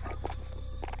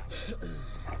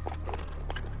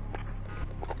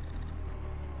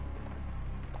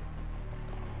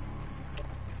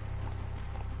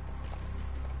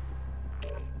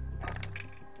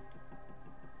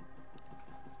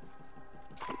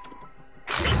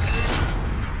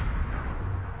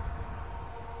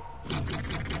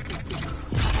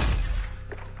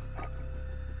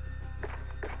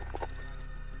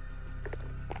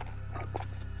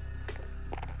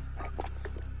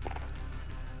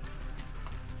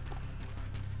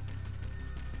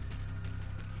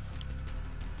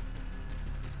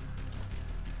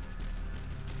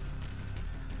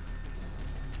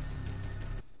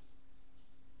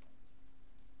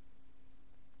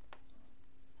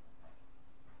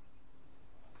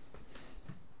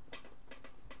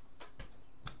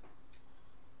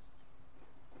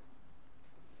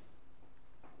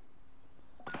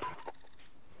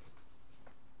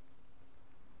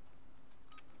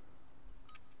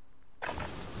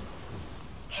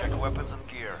 Check weapons and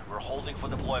gear. We're holding for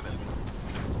deployment.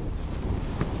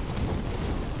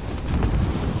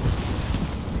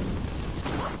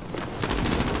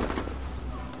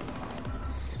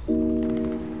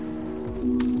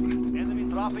 Enemy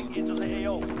dropping into the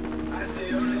AO. I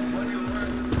see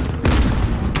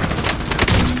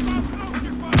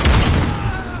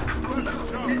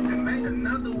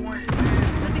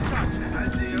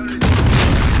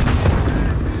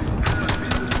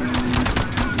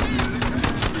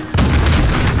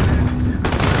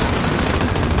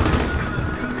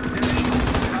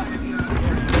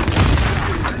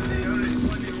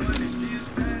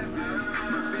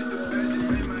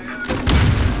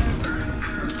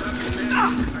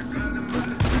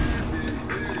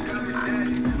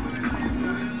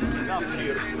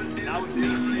Now we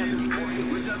face the enemy for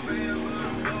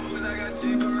you.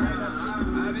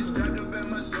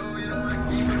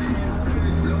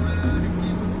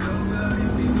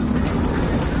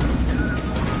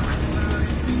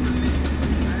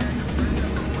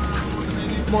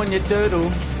 Come on, you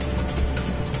turtle.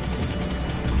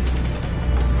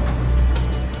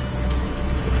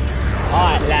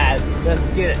 Alright, lads, let's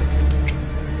get it.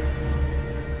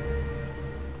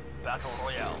 Battle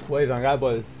Royale. Boys on go,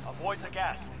 boys. Avoid the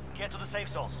gas. Get to the safe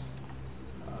zone.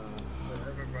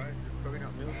 Whatever, bro. Probably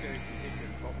not military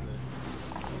condition properly.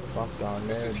 Fuck down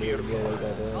there, dude. Yeah, they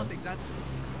got there. I'll take that.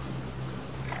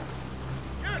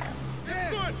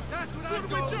 Yeah, that's what I'm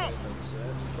doing.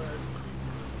 That's bro.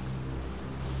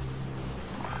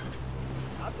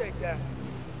 I'll take that.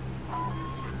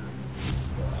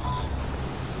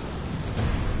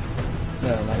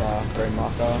 Yeah, another green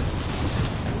marker.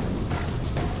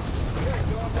 Here,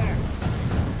 go on there.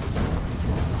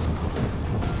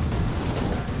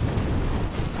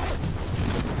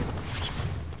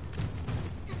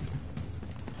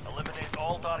 Eliminate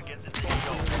all targets in the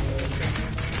AO.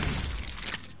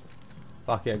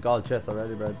 Fuck yeah, gold chest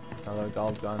already, bro. Another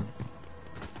gold gun.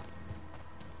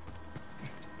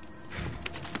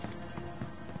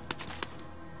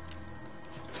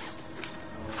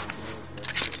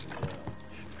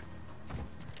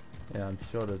 Yeah, I'm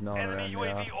sure there's no one Enemy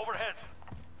around UAV here. overhead.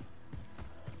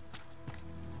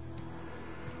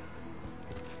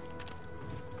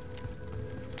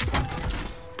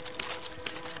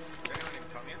 Anyone in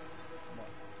come here? No.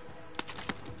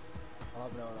 I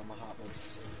have no one on my heart,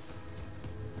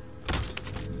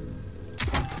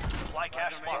 Supply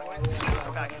cash marked. Here's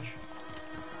a package.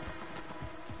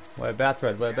 Whereabouts,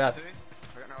 Red? Whereabouts?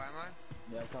 I got no ammo.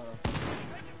 Yeah, I'm coming.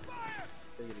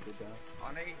 They get a good guy.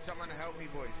 I need someone to help me,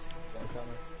 boys. Yeah, I'm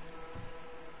coming.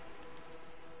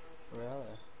 Where are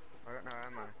they? I got no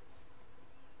ammo.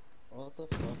 What the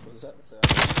fuck was that sound?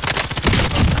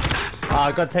 Ah,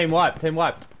 I got team wipe, team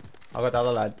wipe. I got the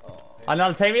other lad. Oh,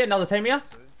 Another team here, another team here.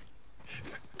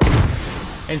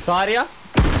 Inside here.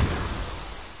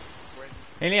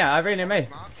 In here, over here near me.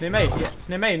 Near me, yeah,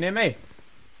 near me, near me.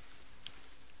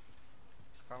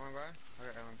 come on, bro. I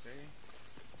got LMG.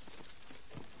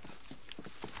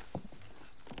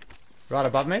 Right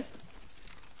above me.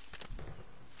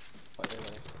 Oh, there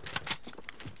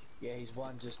they. Yeah, he's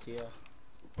one just here.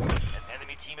 An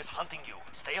enemy team is hunting you.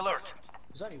 Stay alert.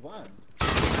 There's only one.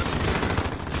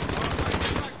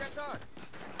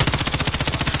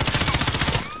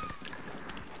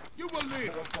 You will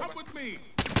live. Come with me.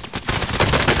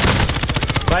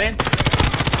 Right in.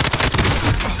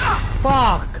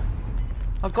 Fuck!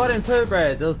 I got him too,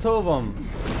 Brad. There was two of them.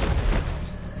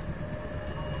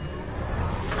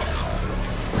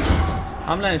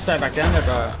 I'm laying straight back down there,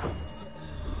 bro.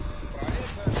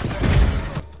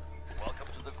 Welcome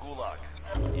to the Gulag.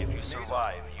 If you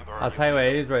survive, you earn. I'll tell you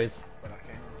where he is, Reese.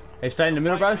 He's straight in the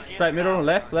middle, bro. Straight middle,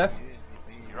 left, left.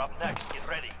 You're up next. Get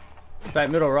ready. Straight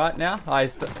middle, right now. Oh,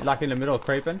 he's like in the middle,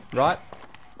 creeping. Right.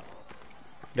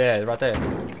 There, right there.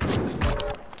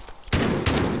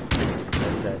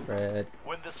 That's it, Brad.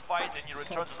 Win this fight and you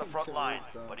return to the front line.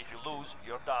 But if you lose,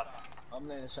 you're done. I'm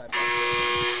laying aside.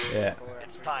 Yeah.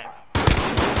 It's time.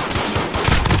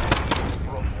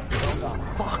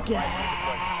 Fuck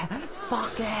yeah!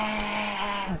 Fuck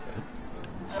yeah!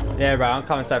 Yeah, bro, I'm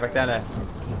coming straight back down there.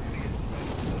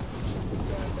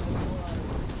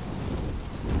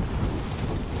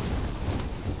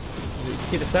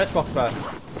 Hit the search box, bro.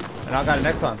 And I'll go to the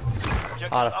next one.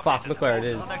 Oh, the fuck, look where it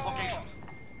is.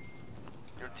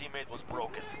 Your teammate was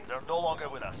broken. They're no longer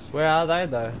with us. Where are they,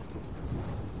 though?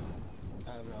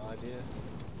 I have no idea.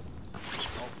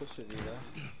 I'll push with you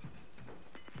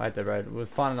though. Wait there, bro. We'll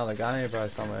find another gun here, bro,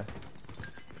 somewhere.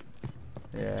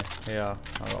 Yeah, here.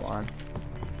 I got one.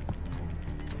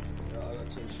 Yeah, I got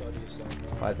two shotties, so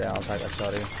no. Right there, I'll take that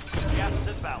shot here. Gas is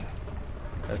inbound.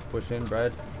 Let's push in,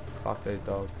 Brad. Fuck these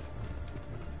dogs.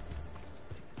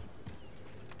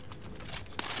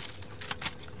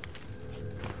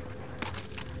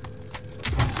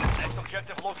 Next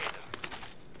objective located.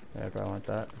 Yeah, bro, I want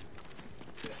that.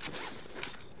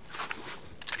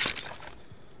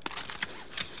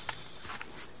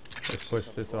 Let's push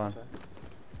this one.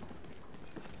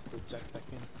 Put Jack back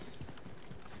in.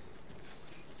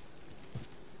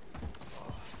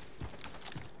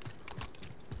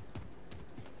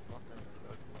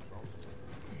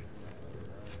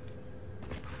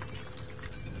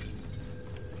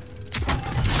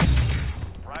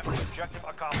 Primary objective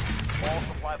accomplished. All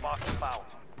supply boxes found.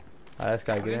 Alright, let's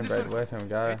go get in, Brad. Where can we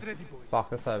go? Get ready, boys.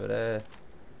 Fuck, us over there.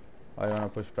 Oh, you wanna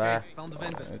push back? Hey, found the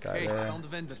vendor. Okay, Hey, there. found the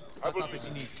vendor. Start up if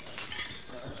you need.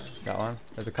 That one.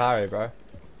 There's a car here, bro.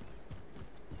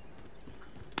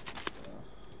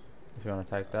 If you want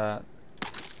to take that.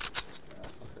 Fuck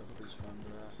it, I'll just run to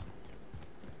that.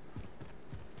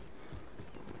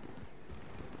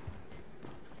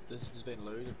 This has been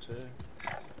looted too.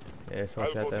 Yeah, so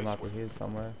shit, they might be here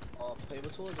somewhere. Oh, people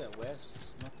towards that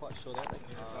west. I'm not quite sure that they can.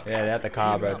 Yeah, they're at the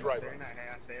car, bro. Right.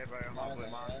 Not in the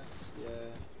house, yeah.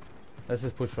 Let's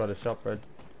just push for the shop, bro.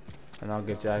 And I'll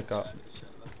get Jake up.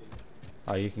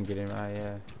 Oh, you can get him,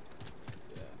 yeah.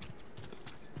 Yeah.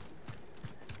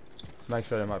 Make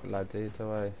sure there might be lads either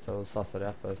way, so we'll suss it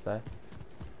out first, eh?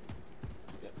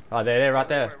 Yep. Oh, there, right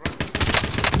there.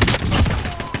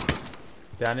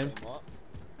 Down him. Team what?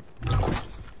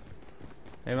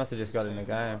 He must have just got in the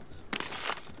game.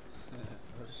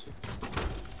 What a shit.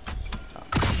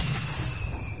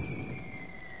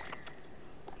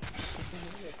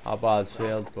 I'll buy his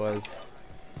shield, boys.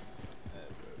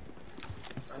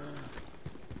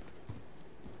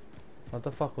 What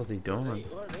the fuck was he doing? What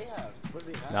did he have? What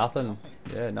did he have? Nothing.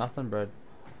 Yeah, nothing, bro.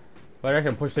 What, I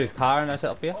reckon push to his car and that's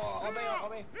up here? Oh, on me.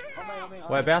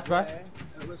 Whereabouts, bro?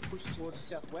 It was pushed towards the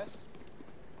southwest.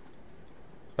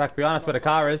 Back behind us where the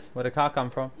car is. Where the car come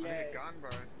from. Yeah.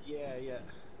 Yeah.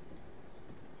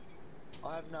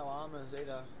 I have no armors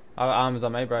either. I got arms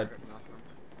on me, bro.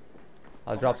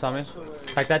 I'll drop something. Sure where he-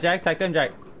 Take that, Jake. Take them,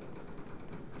 Jake.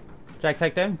 Jake,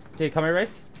 take them. Do you come here,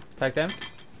 Reese? Take them.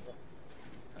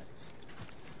 Thanks.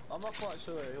 I'm not quite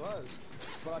sure where he was,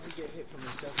 but I did get hit from the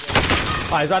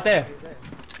southwest. Oh, he's right there. Where's that?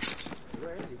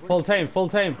 Where is he? Full team, full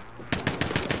team.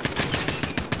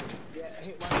 Yeah,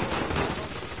 hit one.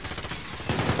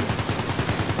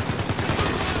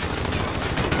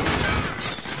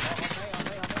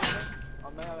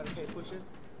 On me, I gotta keep pushing.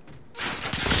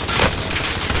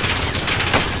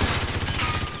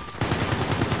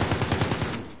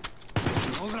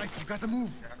 Alright, you gotta move.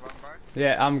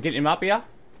 Yeah, I'm getting him up here.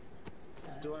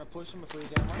 Do you wanna push him before you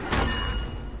down one?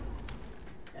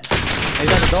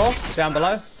 He's at the door, down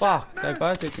below. Fuck, they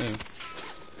both hit me.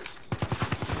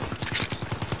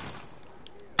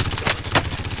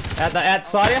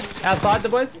 Outside the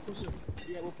boys. We'll push him.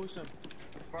 Yeah, we'll push him.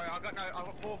 Bro, I got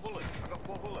 4 bullets.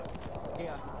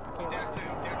 Here. Down 2.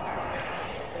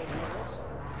 There he is.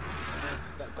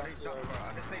 That dusty Bro, road. I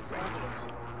just need 4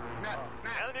 bullets.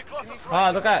 Nah. Enemy cluster strike.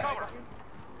 Oh, look at. Cover.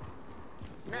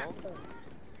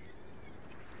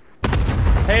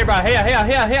 Hey, bro, here.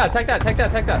 Take that.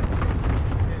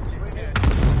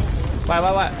 Wait.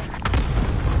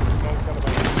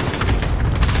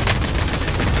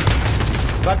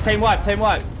 Got team wipe. Take him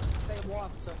wipe,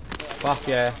 so. Fuck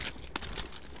yeah. You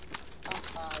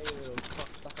little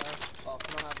cocksucker. Oh,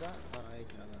 can I have that? Oh, no, you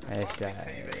can have that. Hey,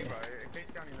 TV, Jake. bro. It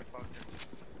keeps going in the fucking...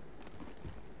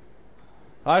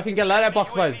 Oh, I can get load that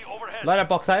box, boys. UAV overhead. Load that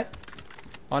box, eh?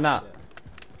 Oh, no. Yeah.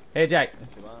 Here, Jake.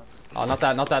 If you want. Oh, not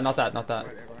that. Right there. I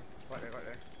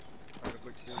got a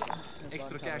good shield. It's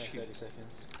Extra like cash 30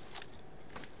 seconds.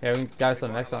 Yeah, we can go to the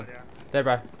next one. There,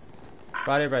 bro.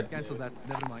 Right here, bro. Cancel that.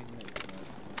 Never mind.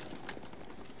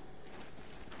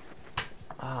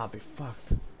 Ah, I'll be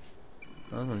fucked.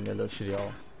 I'm gonna get a little shitty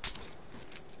hole.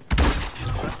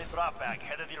 Friendly drop bag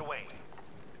headed your way.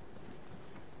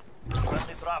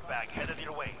 Friendly drop bag headed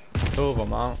your way. Two of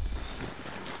them out.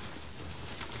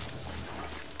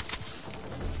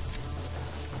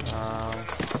 I'll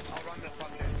run the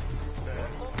fucking...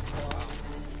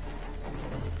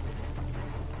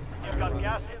 You've got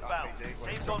gas inbound.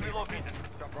 Safe zone relocated.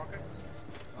 Got rockets?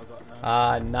 I got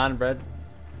no. None, bread.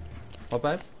 What,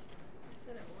 babe?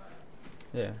 Said it worked.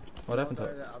 Yeah. What happened to I'll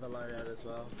go it? to that other loadout as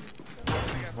well.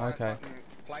 Okay.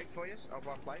 Plates for you? I'll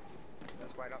buy plates.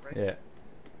 Let's wait up, ready? Yeah.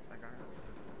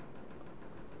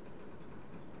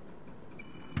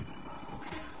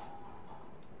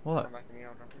 What? Come back to me,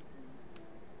 I'll drop it.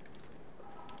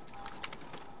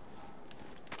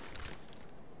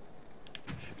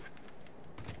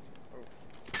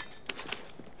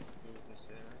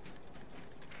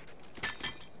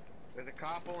 There's a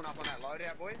car pulling up on that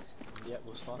loadout, boys. Yep,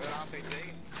 we'll stop. With an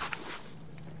RPG.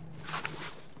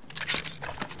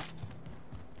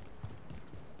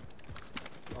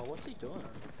 Oh, what's he doing?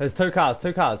 There's two cars.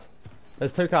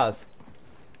 There's two cars.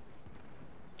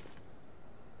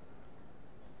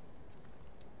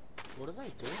 What are they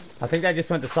doing? I think they just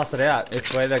went to suss it out.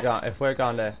 If we're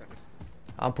going there.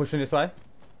 I'm pushing this way.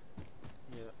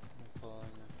 Yeah, I'm following them.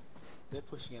 They're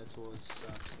pushing out towards.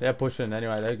 They're pushing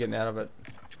anyway. They're getting out of it.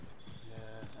 Yeah.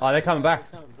 Oh, they're coming back.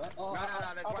 They're coming back. Oh, No,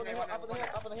 there's up one on the there, hill, one there, up on the one hill,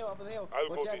 there. up on the hill, up on the hill. I'll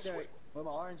Watch go out, this Jerry. way. Where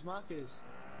my orange mark is.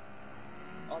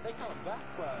 Oh, they're coming back,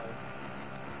 bro.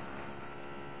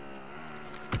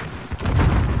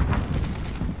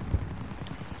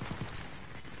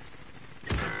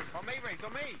 Oh, On me, Reese,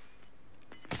 on me!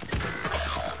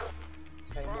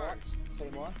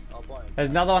 Team one. I'll buy him. There's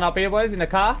another one up here, boys, in the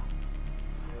car.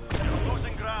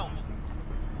 Losing ground.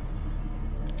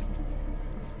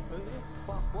 Who the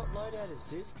fuck? What loadout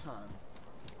is this, cunt?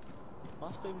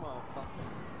 Must be my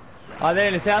fucking. Oh, they're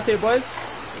in the south here, boys.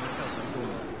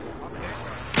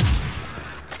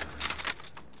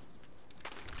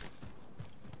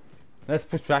 Let's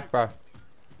push back, bro.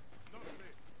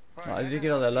 Oh, did you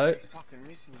get all that loot? Fucking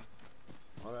missing.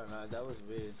 I don't know. That was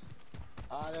weird.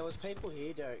 There was people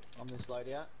here, Derek, on this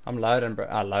loadout. I'm loading, bro.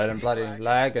 Loading, bloody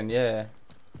lagging, yeah.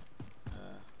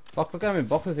 Fuck, look how many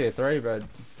boxes here. 3, bro.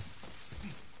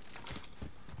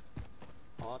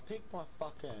 Oh, I picked my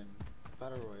fucking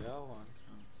Battle Royale one.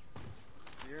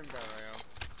 You're in Battle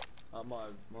Royale. My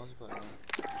multiplayer one.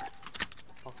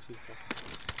 Foxy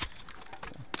fucking.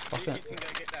 Fuck You it. can go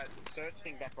get that search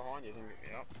thing back behind you and get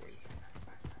me up, please.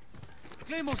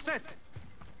 Claymore set.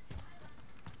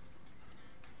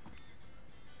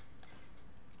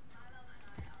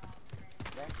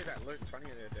 Don't get that loot in front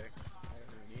of you there, Dick. I don't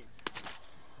really need.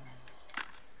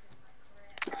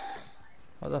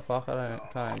 What the fuck? I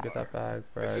can't get that bag,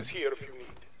 bro. This is here if you need.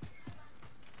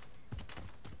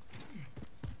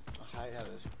 I hate how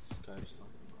this goes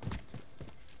fucking.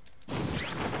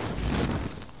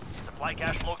 Supply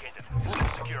cache located. Moving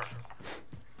secure.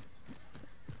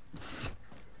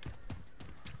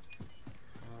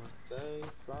 They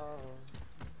fall.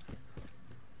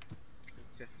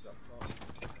 Chest is up top.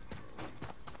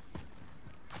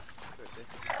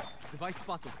 Device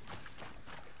spotted.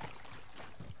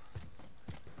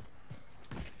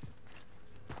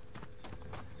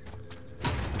 I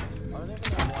don't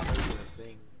even know why they're even a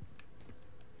thing.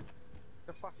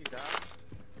 The fuck is that?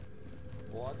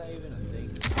 Why are they even a thing?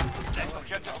 Next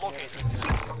objective located.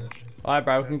 Alright,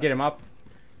 bro, we can get him up.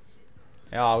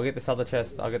 Yeah, I'll get this other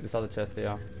chest. I'll get this other chest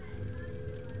here.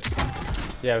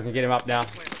 Yeah, we can get him up now.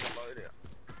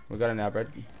 We got him now, bro.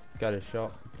 Go to the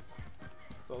shop.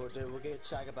 What we'll do, we'll get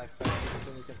Chagger back first,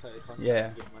 then you can play the contract Yeah.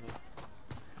 and get money.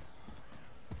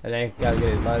 And then you gotta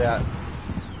get his load out.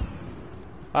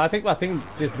 I think my thing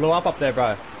just blew up there,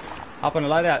 bro. Up on the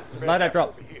loadout. Loadout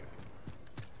drop.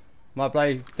 My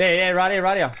bloody. There, yeah, right here,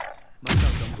 right here.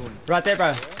 Myself, I'm going. Right there,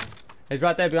 bro. He's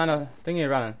right there behind the thing you're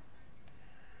running.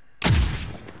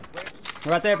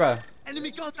 Right there, bro.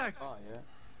 Enemy contact. Oh, yeah.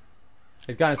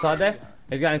 He's going inside there.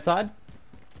 He's going inside.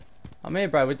 I'm here,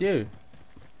 bro, with you.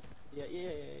 Yeah, right.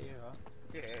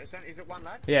 Yeah, is it one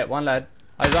lad? Yeah, one lad.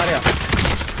 Oh, he's right here.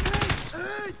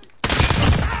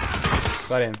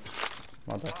 Got him.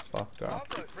 Motherfucker. Oh,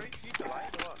 bro, Reese, you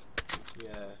delayed or what?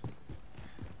 Yeah.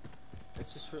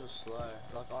 It's just real slow.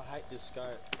 Like, I hate this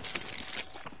scope.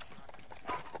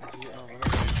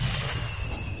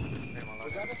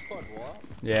 Was that a squad what?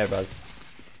 Yeah, bro.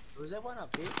 Was there one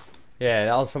up here? Yeah,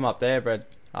 that was from up there, bro.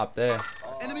 Up there.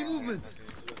 Oh, Enemy movement.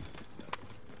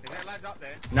 Is that lad up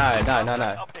there? No.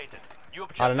 Updated. New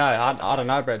objective. I don't know. I don't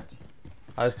know, bro.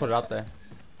 I just put it up there.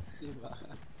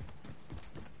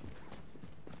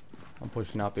 I'm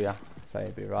pushing up here. So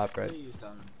you'll be right, bro. Please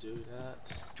don't do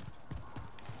that.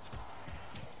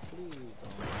 Please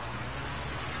don't.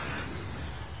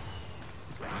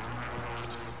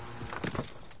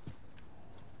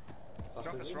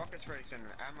 Drop us rockets, Reese, and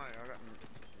ammo. I got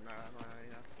no ammo,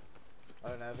 yeah. I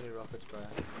don't have any rockets, bro.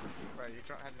 Bro, you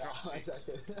had to drop Oh, me.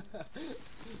 exactly.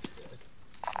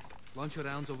 Launch your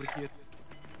rounds over here.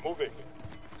 Moving.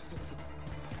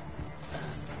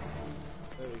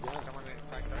 There we go. Someone there,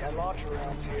 take that. There we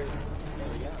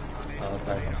go. Oh,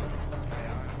 okay.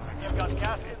 You've got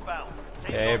gas inbound. Safe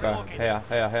Yeah, zone bro. located. Here.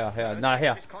 No,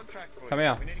 here. This contract, boys. Come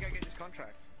here. We need to go get this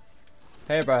contract.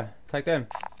 Hey, bro. Take them.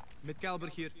 Mid caliber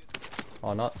here.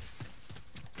 Or not.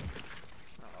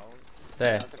 Uh-oh.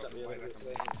 There. I picked up the other bits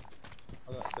there.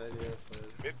 I got 30 there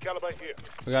for Mid caliber here.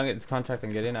 We're gonna get this contract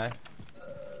and get in, eh?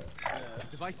 yeah.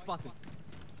 Device spotted.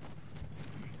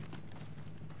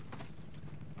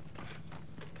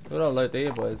 Look at all loot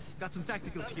there, boys. Got some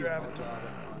tacticals here. I'll drive it.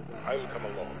 I will come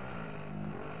along.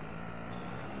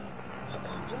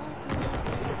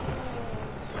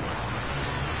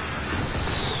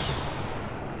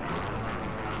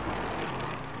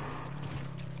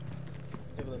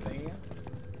 People are being here.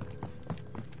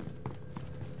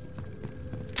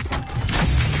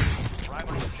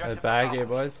 Primary There's a objective bag found. here,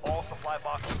 boys. All supply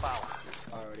boxes found.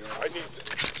 I already have. I need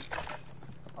this.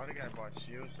 I gotta go buy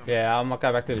shields. Yeah, I might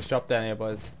go back to the shop down here,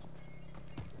 boys.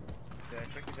 Yeah,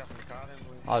 quick is up in the car then,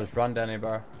 boys. I'll just run down here,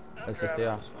 bro. It's just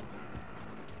here.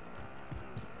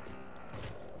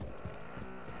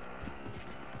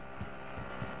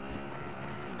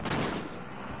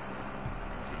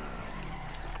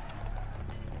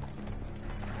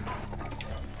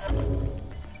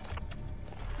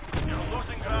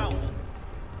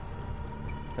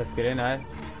 Let's get in, eh?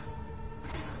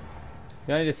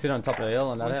 You only just sit on top of the hill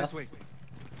on that One's house. this way.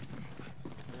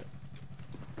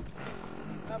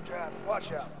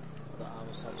 Watch out. The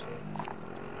armor satchel.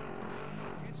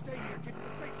 Can't stay here. Get to the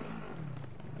safe zone.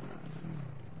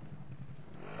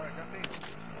 Alright, got me.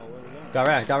 Oh, where we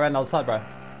going? Go around the other side, bro.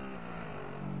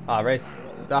 Ah, race.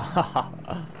 What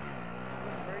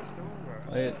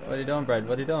are you doing, bro? What are you doing, Brad?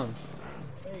 What are you doing?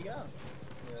 There you go.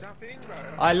 Jump in, bro.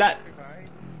 I Okay.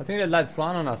 I think the lad's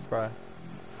flying on us, bro.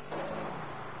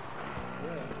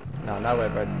 No, nowhere,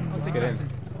 Brad. I'll Let's take get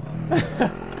messenger.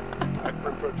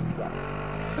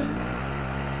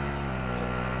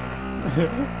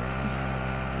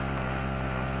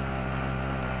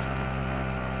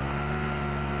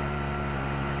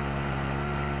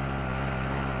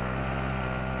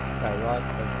 Okay, right.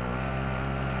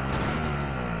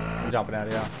 I'm jumping out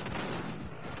of here.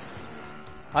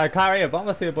 Alright, car here, bomb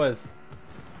us here, boys.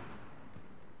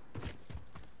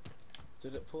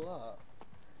 Did it pull up?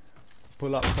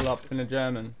 Pull up in a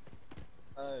German.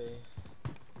 Oh.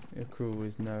 Your crew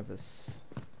is nervous.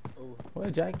 Oh,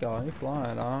 Where'd Jake go? He's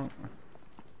flying, aren't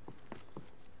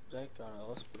Jake going to the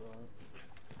hospital.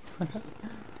 Oh,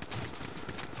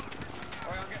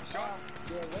 I'm getting shot.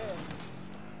 Yeah, where?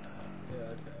 Yeah,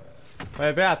 okay.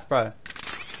 Whereabouts, bro?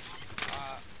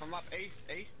 From up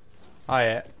east. Oh,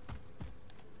 yeah.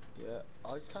 Yeah, I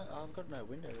just can't. I've got no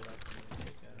window that I can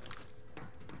take out.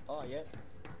 Oh, yeah.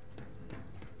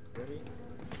 Ready?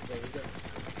 There we go.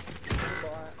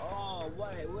 Goodbye. Oh,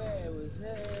 wait, where was he?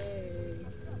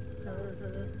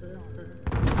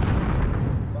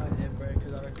 Right there, bro,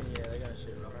 because I reckon, yeah, they're gonna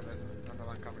shoot rockets. Another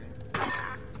one coming in.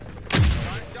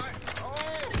 Don't. Oh!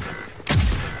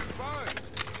 Bro!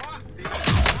 Fuck! Dude.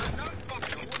 No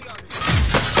fucking audio.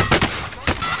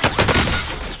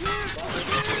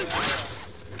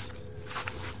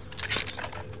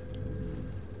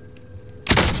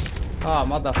 Oh,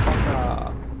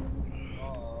 motherfucker.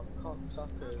 Oh,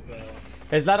 cocksuckers, bro.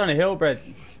 There's lad on a hill, Brad.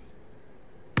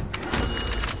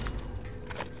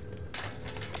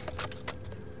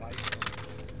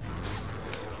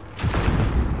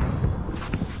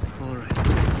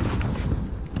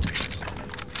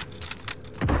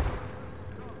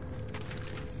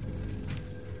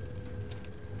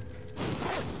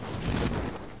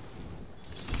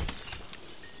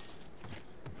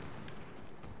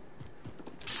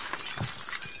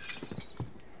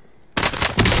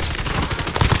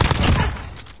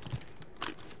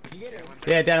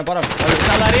 Yeah, down the bottom. Oh, is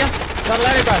that lad here? Is that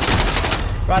lad here, bro?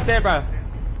 Right there, bro.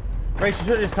 Reach, you should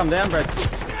have just come down, bro.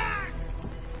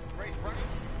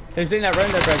 He's in that room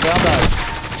there, bro. Down, bro.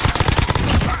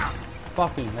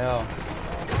 Fucking hell.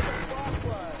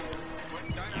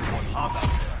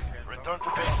 Return to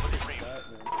base for debrief.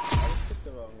 I just picked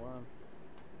the wrong one.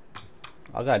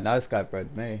 I got no scope, bro.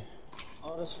 Me.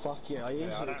 Oh, just fuck you. I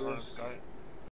usually I don't do. want to scope.